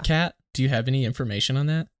created, Kat? Do you have any information on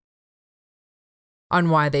that? on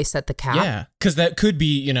why they set the cap. Yeah, because that could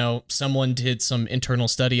be, you know, someone did some internal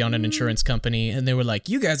study on an insurance company and they were like,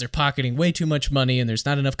 you guys are pocketing way too much money and there's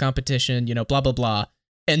not enough competition, you know, blah, blah, blah.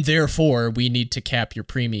 And therefore, we need to cap your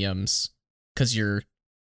premiums because you're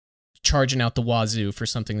charging out the wazoo for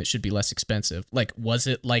something that should be less expensive. Like, was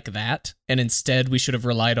it like that? And instead, we should have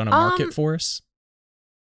relied on a market force?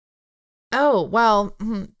 Oh, well,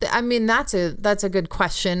 I mean, that's a good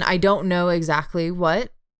question. I don't know exactly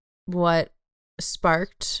what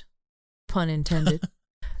sparked, pun intended,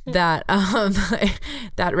 that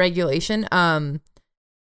that regulation.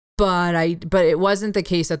 But it wasn't the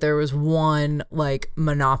case that there was one like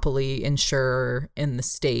monopoly insurer in the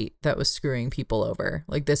state that was screwing people over.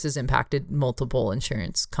 Like, this has impacted multiple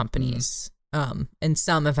insurance companies. And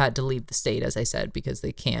some have had to leave the state, as I said, because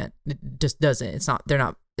they can't. It just doesn't. It's not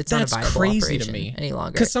a viable crazy operation to me any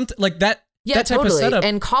longer. Because something like that. Yeah, that type totally. of setup.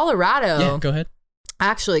 And Colorado. Yeah, go ahead.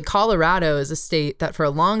 Actually, Colorado is a state that for a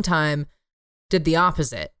long time did the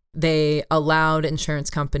opposite. They allowed insurance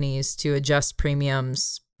companies to adjust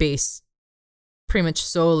premiums based pretty much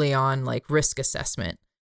solely on like risk assessment.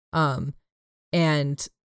 And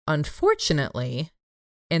unfortunately,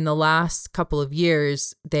 in the last couple of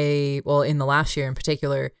years, in the last year in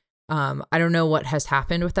particular, I don't know what has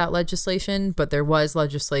happened with that legislation, but there was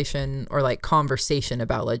legislation or like conversation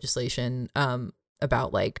about legislation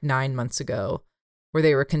about like 9 months ago where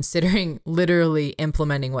they were considering literally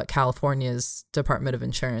implementing what California's Department of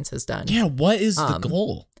Insurance has done. Yeah, what is the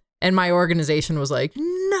goal? And my organization was like,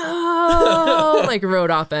 no, like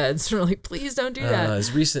wrote op-eds. We're like, please don't do that.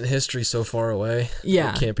 Is recent history so far away?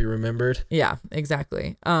 Yeah. It can't be remembered. Yeah,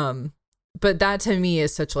 exactly. But that to me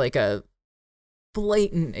is such like a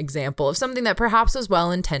blatant example of something that perhaps was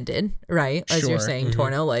well intended, right? As you're Sure. saying,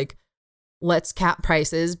 Torno, like, let's cap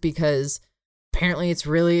prices because apparently it's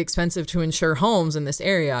really expensive to insure homes in this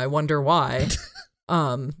area. I wonder why.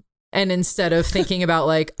 And instead of thinking about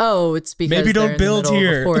like, oh, it's because Maybe don't they're in build the middle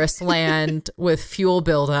here. of a forest land with fuel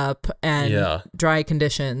buildup and dry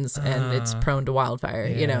conditions and it's prone to wildfire,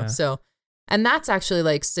 you know? yeah. So, and that's actually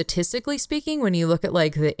like statistically speaking, when you look at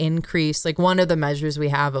like the increase, like one of the measures we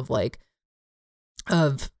have of like,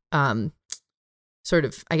 sort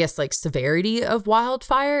of, I guess, like severity of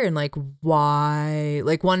wildfire and like why,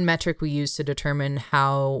 like one metric we use to determine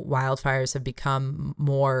how wildfires have become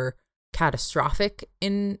more catastrophic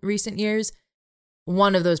in recent years.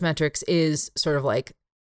 One of those metrics is sort of like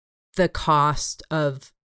the cost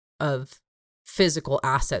of physical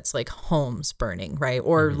assets like homes burning, right?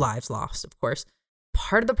 Or lives lost, of course.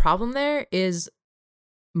 Part of the problem there is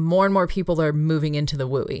more and more people are moving into the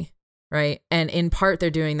WUI, right? And in part, they're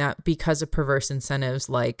doing that because of perverse incentives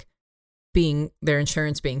like their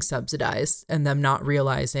insurance being subsidized and them not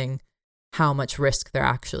realizing how much risk they're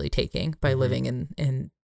actually taking by living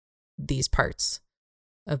in these parts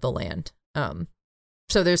of the land.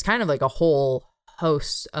 So there's kind of like a whole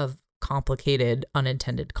host of complicated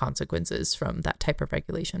unintended consequences from that type of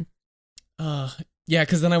regulation. Yeah,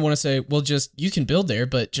 because then I want to say, well, just you can build there,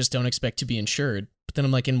 but just don't expect to be insured. But then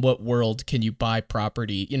I'm like, in what world can you buy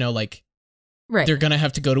property? You know, like, right. They're going to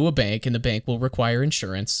have to go to a bank and the bank will require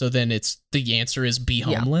insurance. So then the answer is be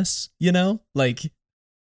homeless, you know? Like,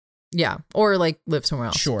 yeah. Or like live somewhere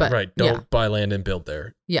else. Sure. But, Right. Don't buy land and build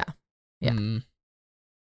there. Yeah. Yeah.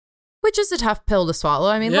 Which is a tough pill to swallow.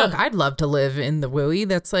 I mean, look, I'd love to live in the WUI.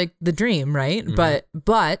 That's like the dream, right?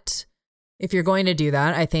 But if you're going to do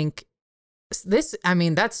that, I think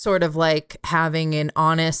that's sort of like having an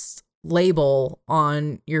honest label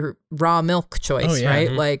on your raw milk choice,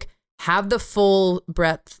 right? Like, have the full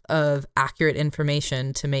breadth of accurate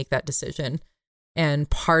information to make that decision. And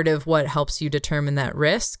part of what helps you determine that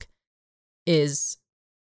risk is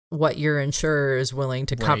what your insurer is willing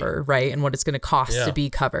to cover, right? And what it's going to cost to be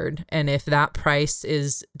covered. And if that price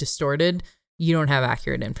is distorted, you don't have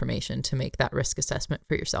accurate information to make that risk assessment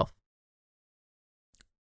for yourself.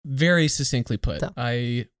 Very succinctly put. So.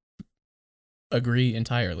 I agree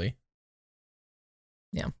entirely.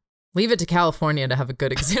 Yeah. Leave it to California to have a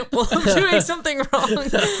good example of doing something wrong.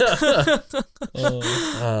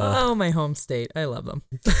 Oh, my home state. I love them.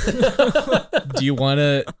 Do you want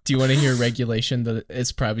to hear regulation that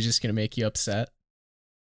is probably just going to make you upset?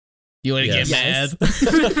 You want to get mad?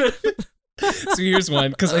 So here's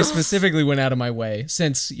one, because I specifically went out of my way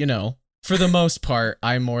since, you know, for the most part,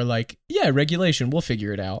 I'm more like, yeah, regulation, we'll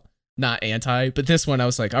figure it out. Not anti, but this one I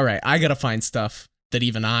was like, all right, I got to find stuff that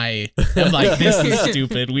even I am like, this is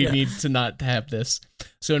stupid. We need to not have this.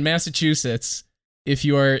 So in Massachusetts, if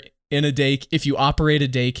you operate a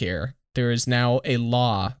daycare, there is now a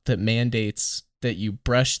law that mandates that you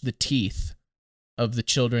brush the teeth of the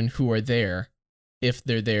children who are there if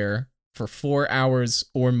they're there for 4 hours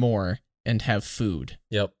or more and have food.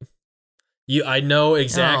 Yep. I know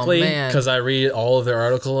exactly man. because I read all of their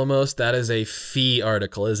article almost. That is a fee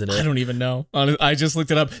article, isn't it? I don't even know. I just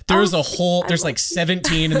looked it up. There's there's like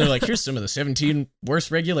 17, and they're like, here's some of the 17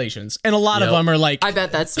 worst regulations. And a lot of Yep. them are like, I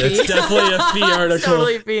bet that's fee. It's definitely a fee article. It's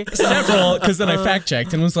totally fee. several, because then I fact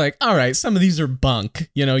checked and was like, all right, some of these are bunk.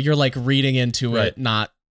 You know, you're like reading into Right. it,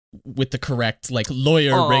 not with the correct like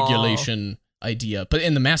lawyer Aw. regulation idea. But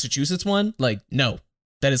in the Massachusetts one, like, no,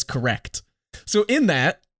 that is correct. So in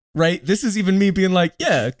that, right, this is even me being like,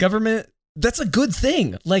 yeah, government, that's a good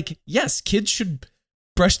thing. Like, yes, kids should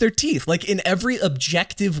brush their teeth. Like, in every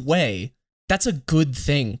objective way, that's a good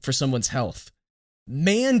thing for someone's health.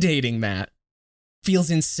 Mandating that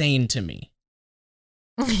feels insane to me.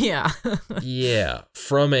 Yeah. Yeah,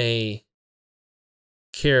 from a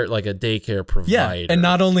daycare provider. Yeah, and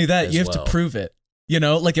not only that, as you have well. to prove it. You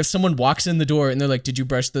know, like if someone walks in the door and they're like, "Did you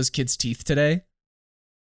brush those kids' teeth today?"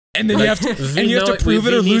 And then you have to prove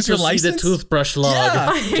it or lose your license. The toothbrush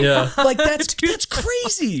log. Yeah. Yeah. Like that's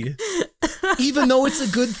crazy. Even though it's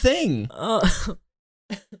a good thing.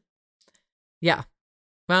 Yeah.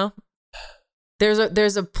 Well, there's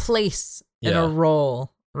a place and Yeah. a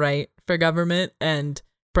role, right, for government, and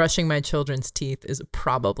brushing my children's teeth is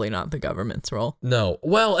probably not the government's role. No.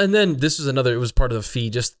 Well, and then this is another, it was part of the fee,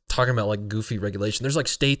 just talking about like goofy regulation. There's like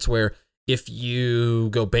states where if you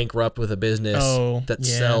go bankrupt with a business that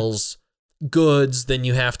yeah. sells goods, then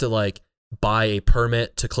you have to like buy a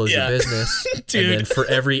permit to close Yeah. your business. Dude. And then for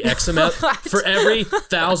every X amount, What? for every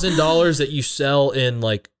 $1,000 that you sell in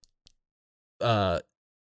like,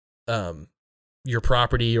 your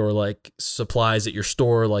property or like supplies at your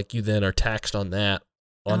store, like you then are taxed on that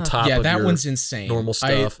on top Yeah, of that your one's insane. normal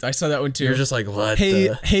stuff. I saw that one too. You're just like, what? hey,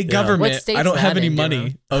 the? hey, Yeah. government, What state's I don't have that any in, do you money.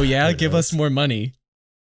 know? Oh yeah, Who give knows? us more money.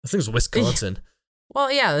 I think it was Wisconsin.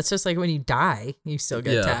 Well, yeah, that's just like when you die, you still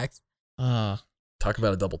get Yeah. taxed. Talk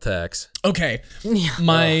about a double tax. Okay,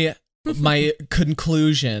 Yeah. my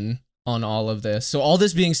conclusion on all of this. So all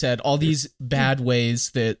this being said, all these bad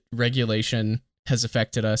ways that regulation has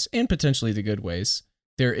affected us and potentially the good ways,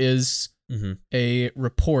 there is Mm-hmm. a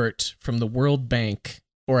report from the World Bank,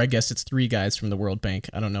 or I guess it's 3 guys from the World Bank.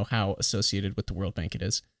 I don't know how associated with the World Bank it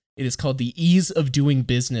is. It is called the Ease of Doing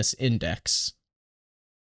Business Index.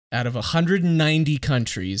 Out of 190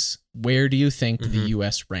 countries, where do you think the Mhm.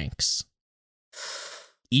 US ranks?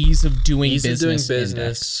 Ease of doing Ease of doing business business.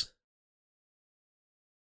 index.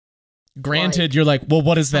 Granted, you're like, well,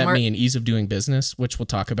 what does that somewhere- mean? Ease of doing business, which we'll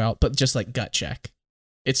talk about, but just like gut check.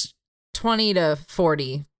 It's 20 to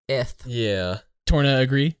 40th. Yeah. Torna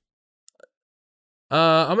agree?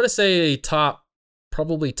 I'm gonna say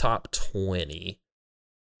probably top 20,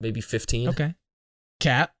 maybe 15. Okay.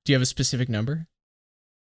 Kat, do you have a specific number?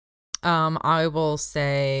 I will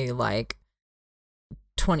say like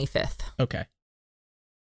 25th. Okay.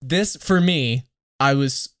 This, for me, I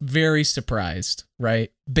was very surprised,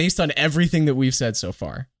 right? Based on everything that we've said so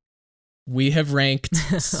far. We have ranked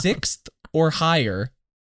 6th or higher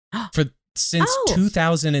since Oh.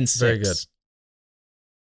 2006. Very good.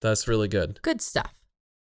 That's really good. Good stuff.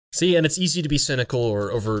 See, and it's easy to be cynical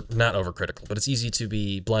or not overcritical, but it's easy to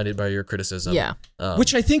be blinded by your criticism. Yeah.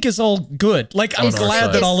 Which I think is all good. Like, I'm On our glad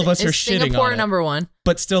side. that all of us Is are shitting Singapore on it. number 1?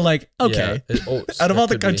 But still, like, okay. Yeah, Out of all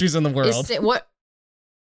the it could be. countries in the world.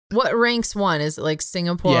 What ranks 1? Is it like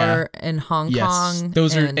Singapore Yeah. and Hong Yes. Kong?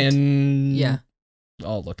 Those are, and yeah.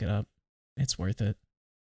 I'll look it up. It's worth it.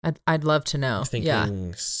 I'd love to know. I'm thinking Yeah.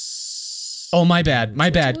 Oh, my bad.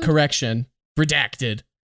 Switzerland? Correction. Redacted.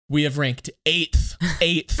 We have ranked 8th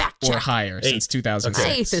Fact or check. higher since 8th. 2006.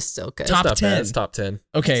 Okay. 8th is still good. Top It's not 10. bad. It's top 10.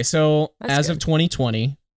 Okay, so That's as of good.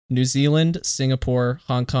 2020, New Zealand, Singapore,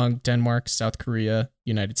 Hong Kong, Denmark, South Korea,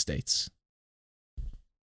 United States.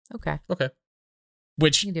 Okay. Okay.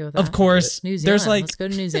 Which, You can deal with of that. course, New Zealand. there's like, Let's go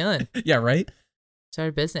to New Zealand. yeah, right? Start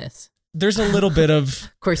a business. There's a little bit of,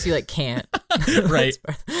 Of course, you like can't. right.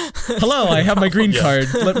 That's Hello, I have my green Yeah.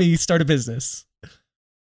 card. Let me start a business.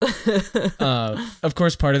 Of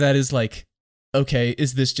course, part of that is like, okay,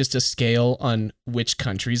 is this just a scale on which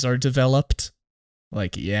countries are developed?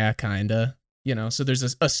 Like, yeah, kinda. You know, so there's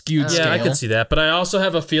a skewed Yeah, scale. Yeah, I can see that, but I also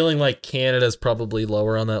have a feeling like Canada's probably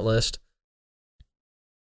lower on that list.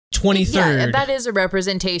 23rd. Yeah, and that is a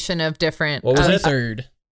representation of different. What was it? 23rd.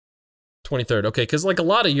 23rd. Okay, because like a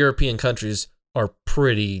lot of European countries are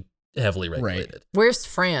pretty heavily regulated. Where's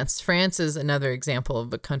France? France is another example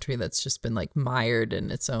of a country that's just been like mired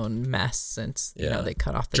in its own mess since you Yeah. know they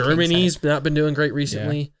cut off the king's Germany's head. not been doing great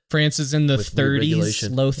recently. France is in the With weird 30s,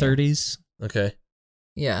 regulation. low Yeah. 30s. Okay.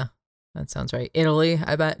 Yeah, that sounds right. Italy,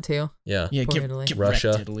 I bet too. Yeah. Yeah, Poor get Italy. get Russia.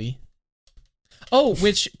 wrecked, Italy. Oh,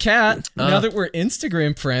 which, Kat, now that we're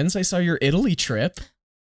Instagram friends, I saw your Italy trip.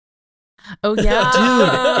 Oh yeah,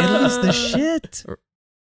 Dude, Italy's the shit.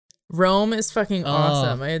 Rome is fucking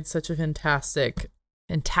awesome. I had such a fantastic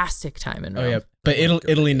time in Rome. Oh yeah, but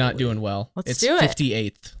Italy not doing well. Let's it's do it.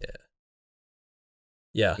 58th.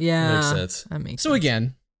 Yeah. Yeah, Makes sense. That makes So sense.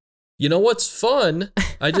 again, You know what's fun?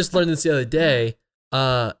 I just learned this the other day.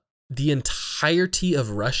 The entirety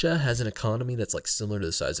of Russia has an economy that's like similar to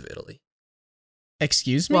the size of Italy.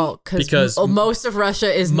 excuse me. Well, Because most of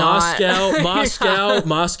Russia is Moscow, not.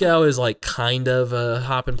 Moscow is like kind of a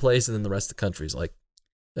hopping place, and then the rest of the country is like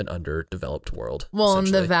an underdeveloped world. Well, and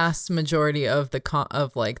the essentially. vast majority of the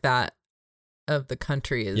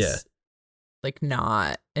country is like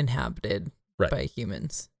not inhabited Right. by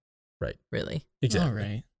humans. Right. Really. Exactly. All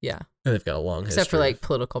right. Yeah. And they've got a long history. Except for like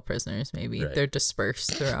political prisoners, maybe. Right. They're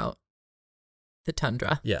dispersed throughout the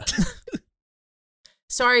tundra. Yeah.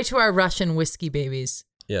 Sorry to our Russian whiskey babies.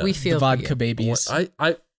 Yeah. We feel The for vodka you. babies.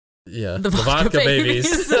 Yeah. The vodka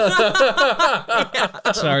babies.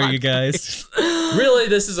 Yeah, Sorry, you vodka guys. Really,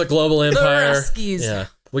 this is a global empire. Ruskies. Yeah.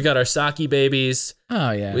 We got our sake babies,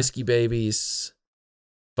 Oh yeah. whiskey babies,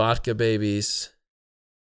 vodka babies,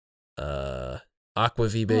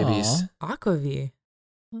 aquavit babies. Aw. Aquavit.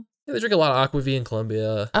 Yeah, they drink a lot of aquavit in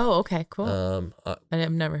Colombia. Oh, okay, cool.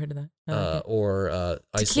 I've never heard of that. I like it. Or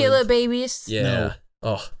Iceland. Tequila babies. Yeah. No.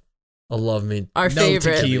 Oh, I love me. Our No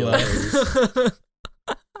favorite. tequila.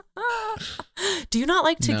 Do you not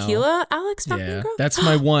like No. tequila, Alex? Fucking Yeah, girl? that's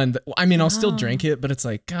my one. I mean, I'll still Wow. drink it, but it's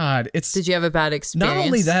like, God, it's Did you have a bad experience?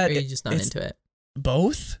 only that, or are you just not it's- into it?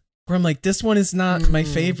 both. Where I'm like, this one is not my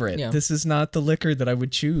Mm, favorite. yeah. This is not the liquor that I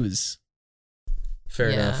would choose. Fair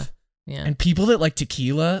Yeah. enough. Yeah. And people that like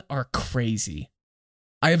tequila are crazy.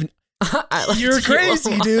 I have. I like You're tequila a crazy,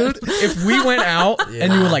 lot. dude. If we went out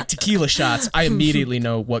and you were Yeah. like tequila shots, I immediately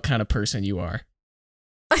know what kind of person you are.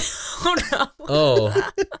 Oh no.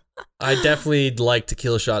 Oh, I definitely like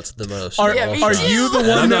tequila shots the most. Are, Yeah, me are too. you the And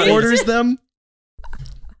one I'm that not- orders them?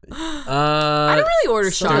 I don't really order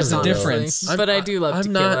so shots. there's a honestly, difference. but I do love I'm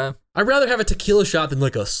tequila. not- I'd rather have a tequila shot than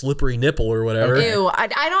like a slippery nipple or whatever. Okay. Ew, I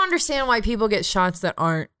don't understand why people get shots that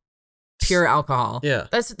aren't pure alcohol. Yeah.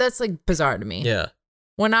 That's like bizarre to me. Yeah.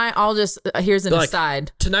 When I'll just here's an Like-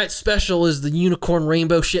 aside. Tonight's special is the unicorn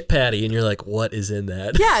rainbow shit patty, and you're like, what is in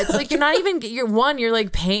that? Yeah, it's like you're not even you're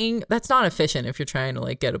like paying. That's not efficient if you're trying to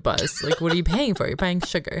like get a buzz. Like, what are you paying for? You're paying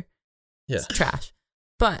sugar. Yeah. It's trash.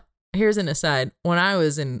 But here's an aside. When I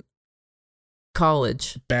was in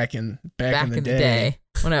college, Back in back the in the day. day,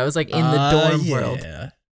 when I was like in the dorm world, Yeah.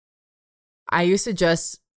 I used to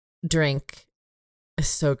just drink. It's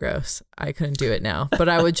so gross. I couldn't do it now. But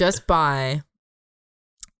I would just buy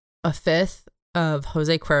a fifth of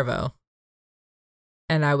Jose Cuervo,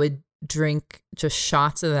 and I would drink just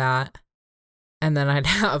shots of that, and then I'd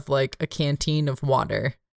have like a canteen of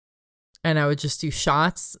water, and I would just do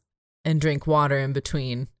shots and drink water in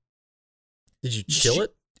between. Did you chill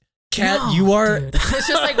it? Kat, No, you are. dude. I was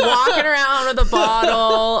just like walking around with a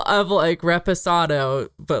bottle of like Reposado,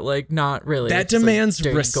 but like not really. That It's, like, demands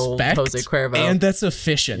dirty gold respect, Jose Cuervo. and that's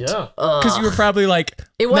efficient. Yeah. Because you were probably like,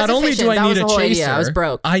 It was not only efficient. do I That need was a the whole chaser, idea. I was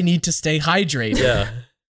broke. I need to stay hydrated. Yeah.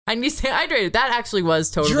 I need to stay hydrated. That actually was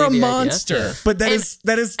totally You're a the idea. monster, Yeah. but that And-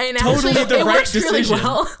 is And totally actually, the it right works really decision.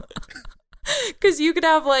 well. Because you could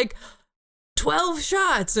have like 12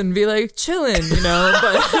 shots and be like chilling, you know.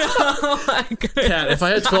 But Kat, if I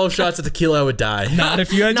had 12 shots of tequila, I would die. Not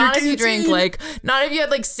if you had not your if you drink canteen. not if you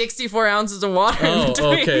had like 64 ounces of water. in Oh,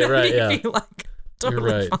 between, okay, then right, you'd yeah. be, like, You're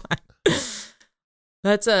totally right. fine.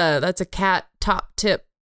 That's a Cat top tip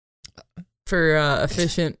for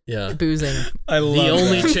efficient Yeah. boozing. I love The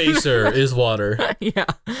only that. chaser is water. Yeah,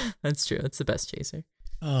 that's true. That's the best chaser.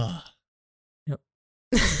 Ugh.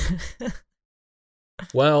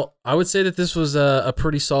 Well, I would say that this was a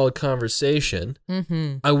pretty solid conversation.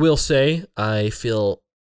 Mm-hmm. I will say I feel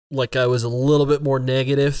like I was a little bit more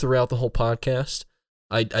negative throughout the whole podcast.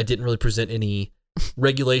 I didn't really present any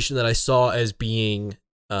regulation that I saw as being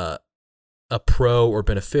a pro or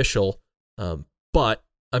beneficial. But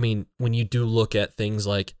I mean, when you do look at things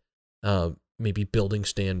like maybe building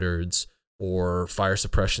standards or fire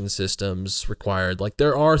suppression systems required, like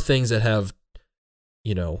there are things that have,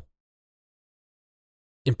 you know,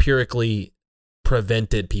 empirically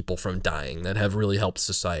prevented people from dying that have really helped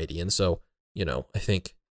society. And so, you know, I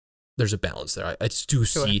think there's a balance there.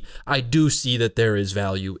 I do see that there is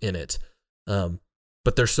value in it.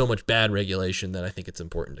 But there's so much bad regulation that I think it's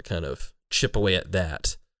important to kind of chip away at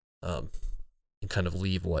that, and kind of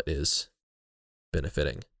leave what is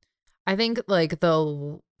benefiting. I think like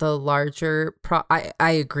the larger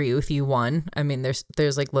I agree with you. One, I mean,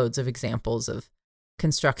 there's like loads of examples of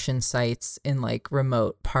construction sites in like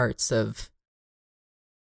remote parts of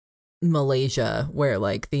Malaysia where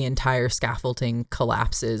like the entire scaffolding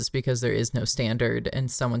collapses because there is no standard and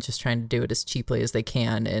someone's just trying to do it as cheaply as they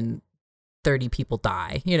can and 30 people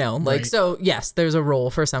die, you know, like, Right. So yes, there's a role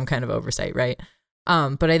for some kind of oversight, right?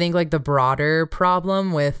 But I think like the broader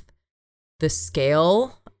problem with the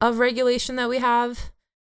scale of regulation that we have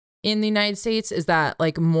in the United States is that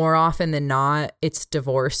like more often than not, it's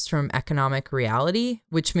divorced from economic reality,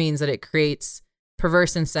 which means that it creates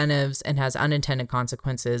perverse incentives and has unintended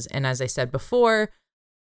consequences. And as I said before,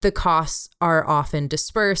 the costs are often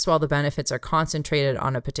dispersed while the benefits are concentrated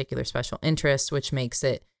on a particular special interest, which makes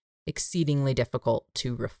it exceedingly difficult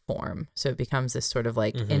to reform. So it becomes this sort of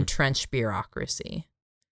like entrenched bureaucracy.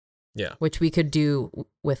 Yeah. Which we could do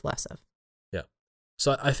with less of. Yeah.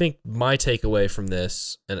 So I think my takeaway from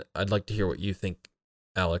this, and I'd like to hear what you think,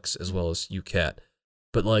 Alex, as well as you, Kat,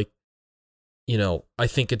 but like, you know, I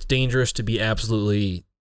think it's dangerous to be absolutely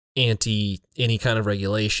anti any kind of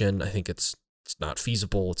regulation. I think it's not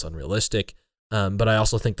feasible. It's unrealistic. But I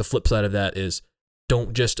also think the flip side of that is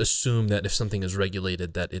don't just assume that if something is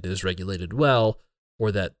regulated, that it is regulated well,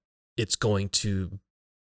 or that it's going to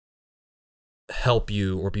help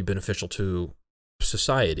you or be beneficial to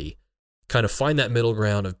society. Kind of find that middle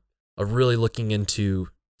ground of really looking into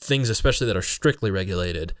things, especially that are strictly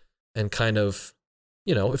regulated, and kind of,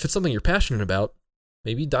 you know, if it's something you're passionate about,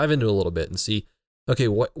 maybe dive into it a little bit and see, okay,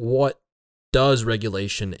 what does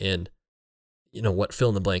regulation in, you know, what fill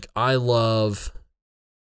in the blank.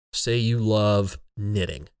 Say you love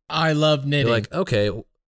knitting. I love knitting. You're like, okay,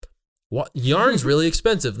 what yarn's really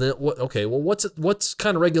expensive. Then what? Okay, well, what's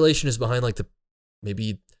kind of regulation is behind like the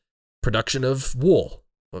maybe production of wool?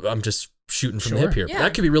 I'm just shooting from the hip here. Yeah.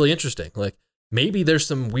 That could be really interesting. Like maybe there's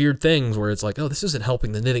some weird things where it's like, oh, this isn't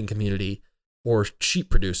helping the knitting community or sheep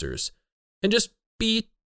producers, and just be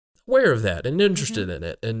aware of that and interested in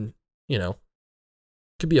it, and you know,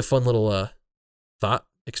 could be a fun little thought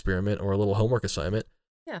experiment or a little homework assignment.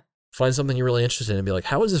 Yeah. Find something you're really interested in and be like,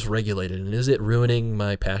 how is this regulated, and is it ruining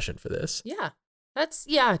my passion for this? Yeah.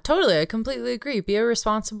 Yeah, totally. I completely agree. Be a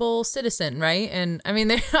responsible citizen, right? And I mean,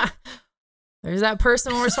 there's that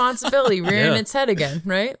personal responsibility rearing its head again,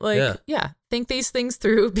 right? Like, yeah, think these things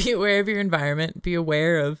through. Be aware of your environment. Be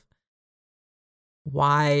aware of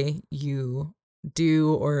why you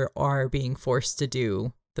do or are being forced to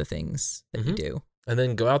do the things that you do. And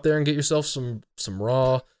then go out there and get yourself some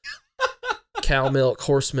raw cow milk,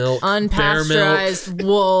 horse milk, bear milk, Unpasteurized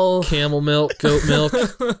wool. camel milk, goat milk.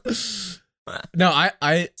 No,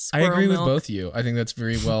 I Squirrel agree with milk. both of you. I think that's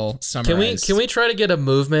very well summarized. Can we try to get a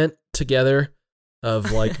movement together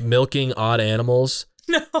of like milking odd animals?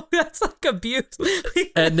 No, that's like abuse.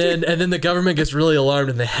 And then the government gets really alarmed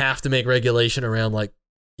and they have to make regulation around like,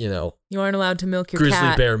 you know, You aren't allowed to milk your grizzly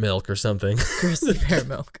cat. bear milk or something. Grizzly bear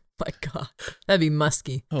milk. My God. That'd be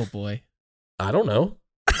musky. Oh boy. I don't know.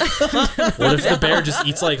 What if the bear just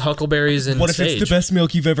eats like huckleberries and What if sage? it's the best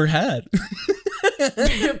milk you've ever had?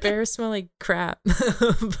 Bears smell like crap.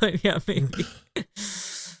 But yeah, maybe.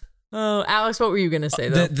 Oh, Alex, what were you going to say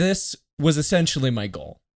though? This was essentially my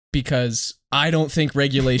goal, because I don't think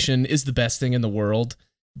regulation is the best thing in the world,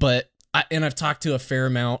 but I've talked to a fair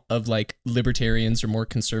amount of like libertarians or more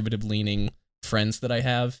conservative leaning friends that I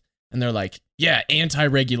have, and they're like, yeah,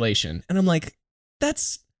 anti-regulation. And I'm like,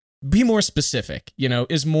 be more specific, you know,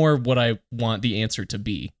 is more what I want the answer to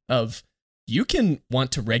be. Of, you can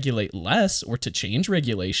want to regulate less or to change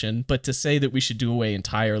regulation, but to say that we should do away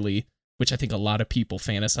entirely, which I think a lot of people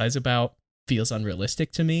fantasize about, feels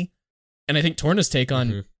unrealistic to me. And I think Torna's take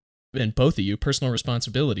on, and both of you, personal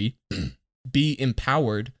responsibility, be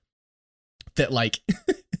empowered, that like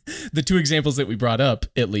the two examples that we brought up,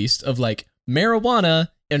 at least, of like marijuana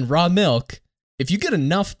and raw milk, if you get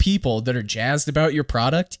enough people that are jazzed about your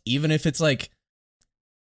product, even if it's like,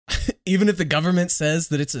 even if the government says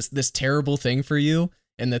that it's this terrible thing for you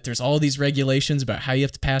and that there's all these regulations about how you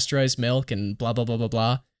have to pasteurize milk and blah, blah, blah, blah,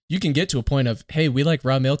 blah, you can get to a point of, hey, we like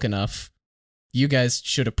raw milk enough. You guys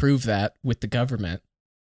should approve that with the government.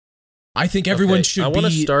 I think everyone should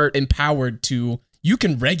be empowered to, you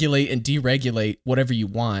can regulate and deregulate whatever you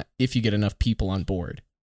want if you get enough people on board.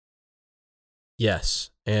 Yes.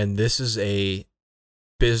 And this is a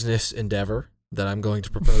business endeavor that I'm going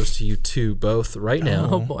to propose to you two both right now.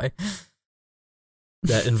 Oh boy.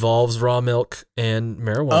 That involves raw milk and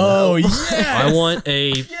marijuana. Oh, yes! I want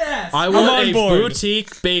a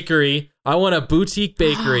boutique bakery. I want a boutique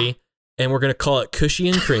bakery, and we're going to call it Cushy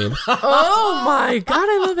and Cream. Oh my God,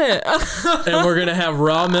 I love it. And we're going to have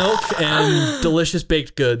raw milk and delicious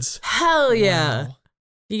baked goods. Hell yeah. Wow.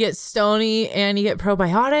 You get stony and you get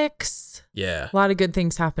probiotics. Yeah. A lot of good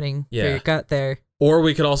things happening for Yeah. your gut there. Or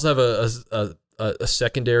we could also have a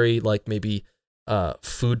secondary, like maybe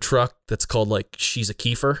food truck that's called like She's a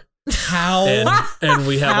Kefir. How? And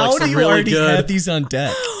we have How like do some you really already good. have these on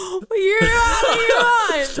deck? You're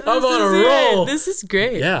on. I'm on a This is roll. it. This is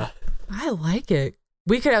great. Yeah. I like it.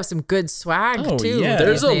 We could have some good swag Oh, too. yeah. with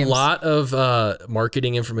There's these a names. lot of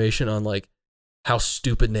marketing information on like how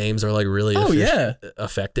stupid names are like really Oh, yeah.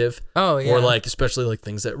 effective. Oh yeah. Or like especially like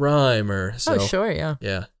things that rhyme or so. Oh sure, yeah.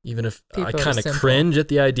 Yeah. Even if People I are kind of simple. cringe at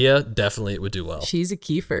the idea, definitely it would do well. She's a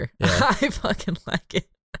Kefir. Yeah. I fucking like it.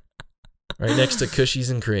 Right next to Cushies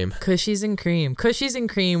and Cream. Cushies and Cream. Cushies and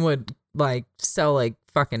Cream would like sell like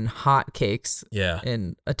fucking hot cakes Yeah.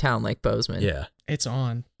 in a town like Bozeman. Yeah. It's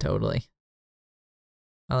on. Totally.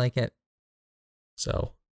 I like it.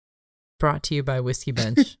 So Brought to you by Whiskey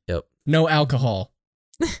Bench. No alcohol.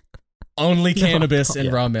 Only No cannabis alcohol.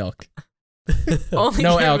 and raw milk. Only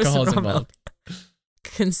No cannabis alcohol is and rum. involved.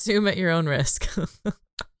 Consume at your own risk.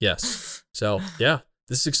 yes. So yeah,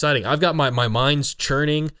 this is exciting. I've got my mind's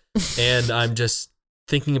churning and I'm just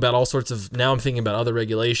thinking about all sorts of, now I'm thinking about other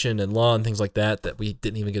regulation and law and things like that we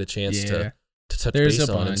didn't even get a chance Yeah. to touch There's base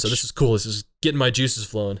a on. And so bunch. this is cool. This is getting my juices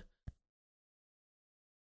flowing.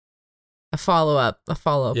 A follow up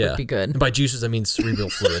Yeah. would be good. And by juices, I mean cerebral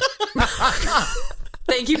fluid.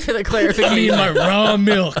 Thank you for the I clarification. need my raw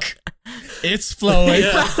milk. It's flowing.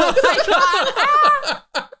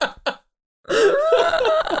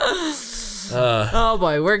 Oh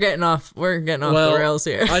boy, we're getting off the rails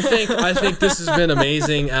here. I think this has been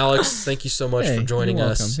amazing, Alex. Thank you so much Hey, for joining you're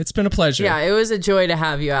us. welcome. It's been a pleasure. Yeah, it was a joy to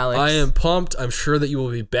have you, Alex. I am pumped. I'm sure that you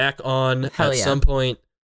will be back on Hell at yeah. some point.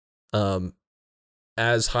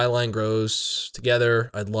 As Highline grows together,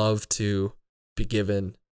 I'd love to be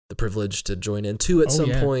given the privilege to join in too at some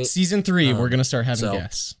point. Season 3, we're going to start having so-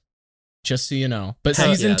 guests. Just so you know. But Heck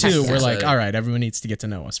season yeah, 2, this is we're like, exciting. all right, everyone needs to get to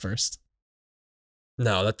know us first.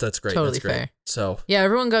 No, that's great. Totally that's great. fair. So Yeah,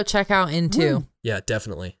 everyone go check out Into. yeah,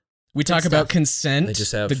 definitely. We talk stuff. about consent, They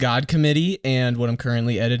just have- the God Committee, and what I'm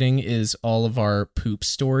currently editing is all of our poop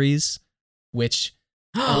stories, which,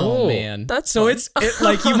 oh man. That's so fun. it's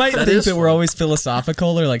like, you might That think is that we're fun. always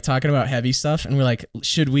philosophical or like talking about heavy stuff. And we're like,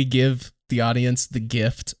 should we give the audience the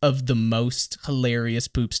gift of the most hilarious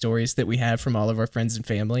poop stories that we have from all of our friends and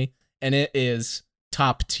family? And it is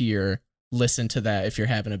top tier. Listen to that if you're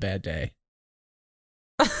having a bad day.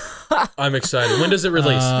 I'm excited. When does it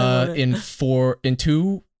release? In 4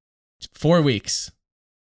 weeks.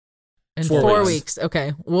 In 4 4 weeks. weeks.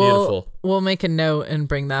 Okay. Beautiful. We'll make a note and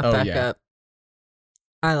bring that Oh, back yeah. up.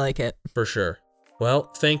 I like it. For sure.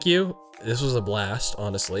 Well, thank you. This was a blast,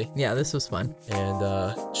 honestly. Yeah, this was fun.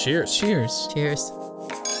 And cheers. Cheers. Cheers.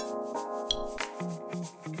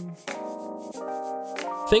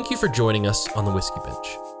 Thank you for joining us on the Whiskey Bench.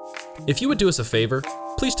 If you would do us a favor,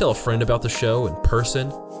 please tell a friend about the show in person,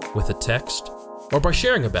 with a text, or by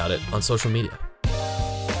sharing about it on social media.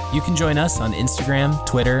 You can join us on Instagram,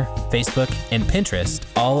 Twitter, Facebook, and Pinterest,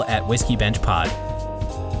 all at Whiskey Bench Pod.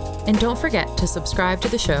 And don't forget to subscribe to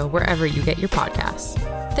the show wherever you get your podcasts.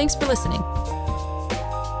 Thanks for listening.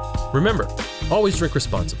 Remember, always drink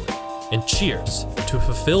responsibly, and cheers to a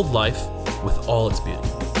fulfilled life with all its beauty.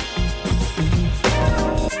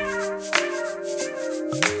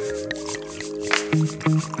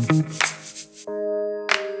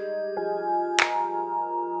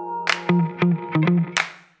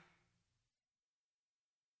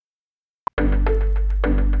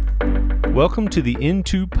 Welcome to the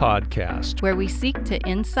Into Podcast. where we seek to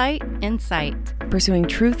insight. Pursuing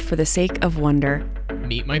truth for the sake of wonder.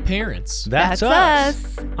 Meet my parents. That's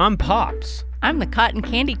us. I'm Pops. I'm the cotton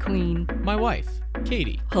candy queen. My wife,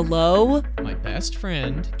 Katie. Hello? My best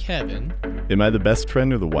friend, Kevin. Am I the best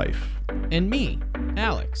friend or the wife? And me,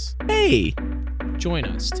 Alex. Hey! Join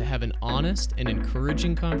us to have an honest and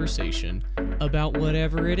encouraging conversation about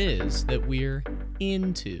whatever it is that we're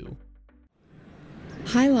into.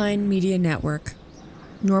 Highline Media Network.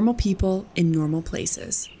 Normal people in normal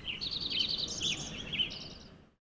places.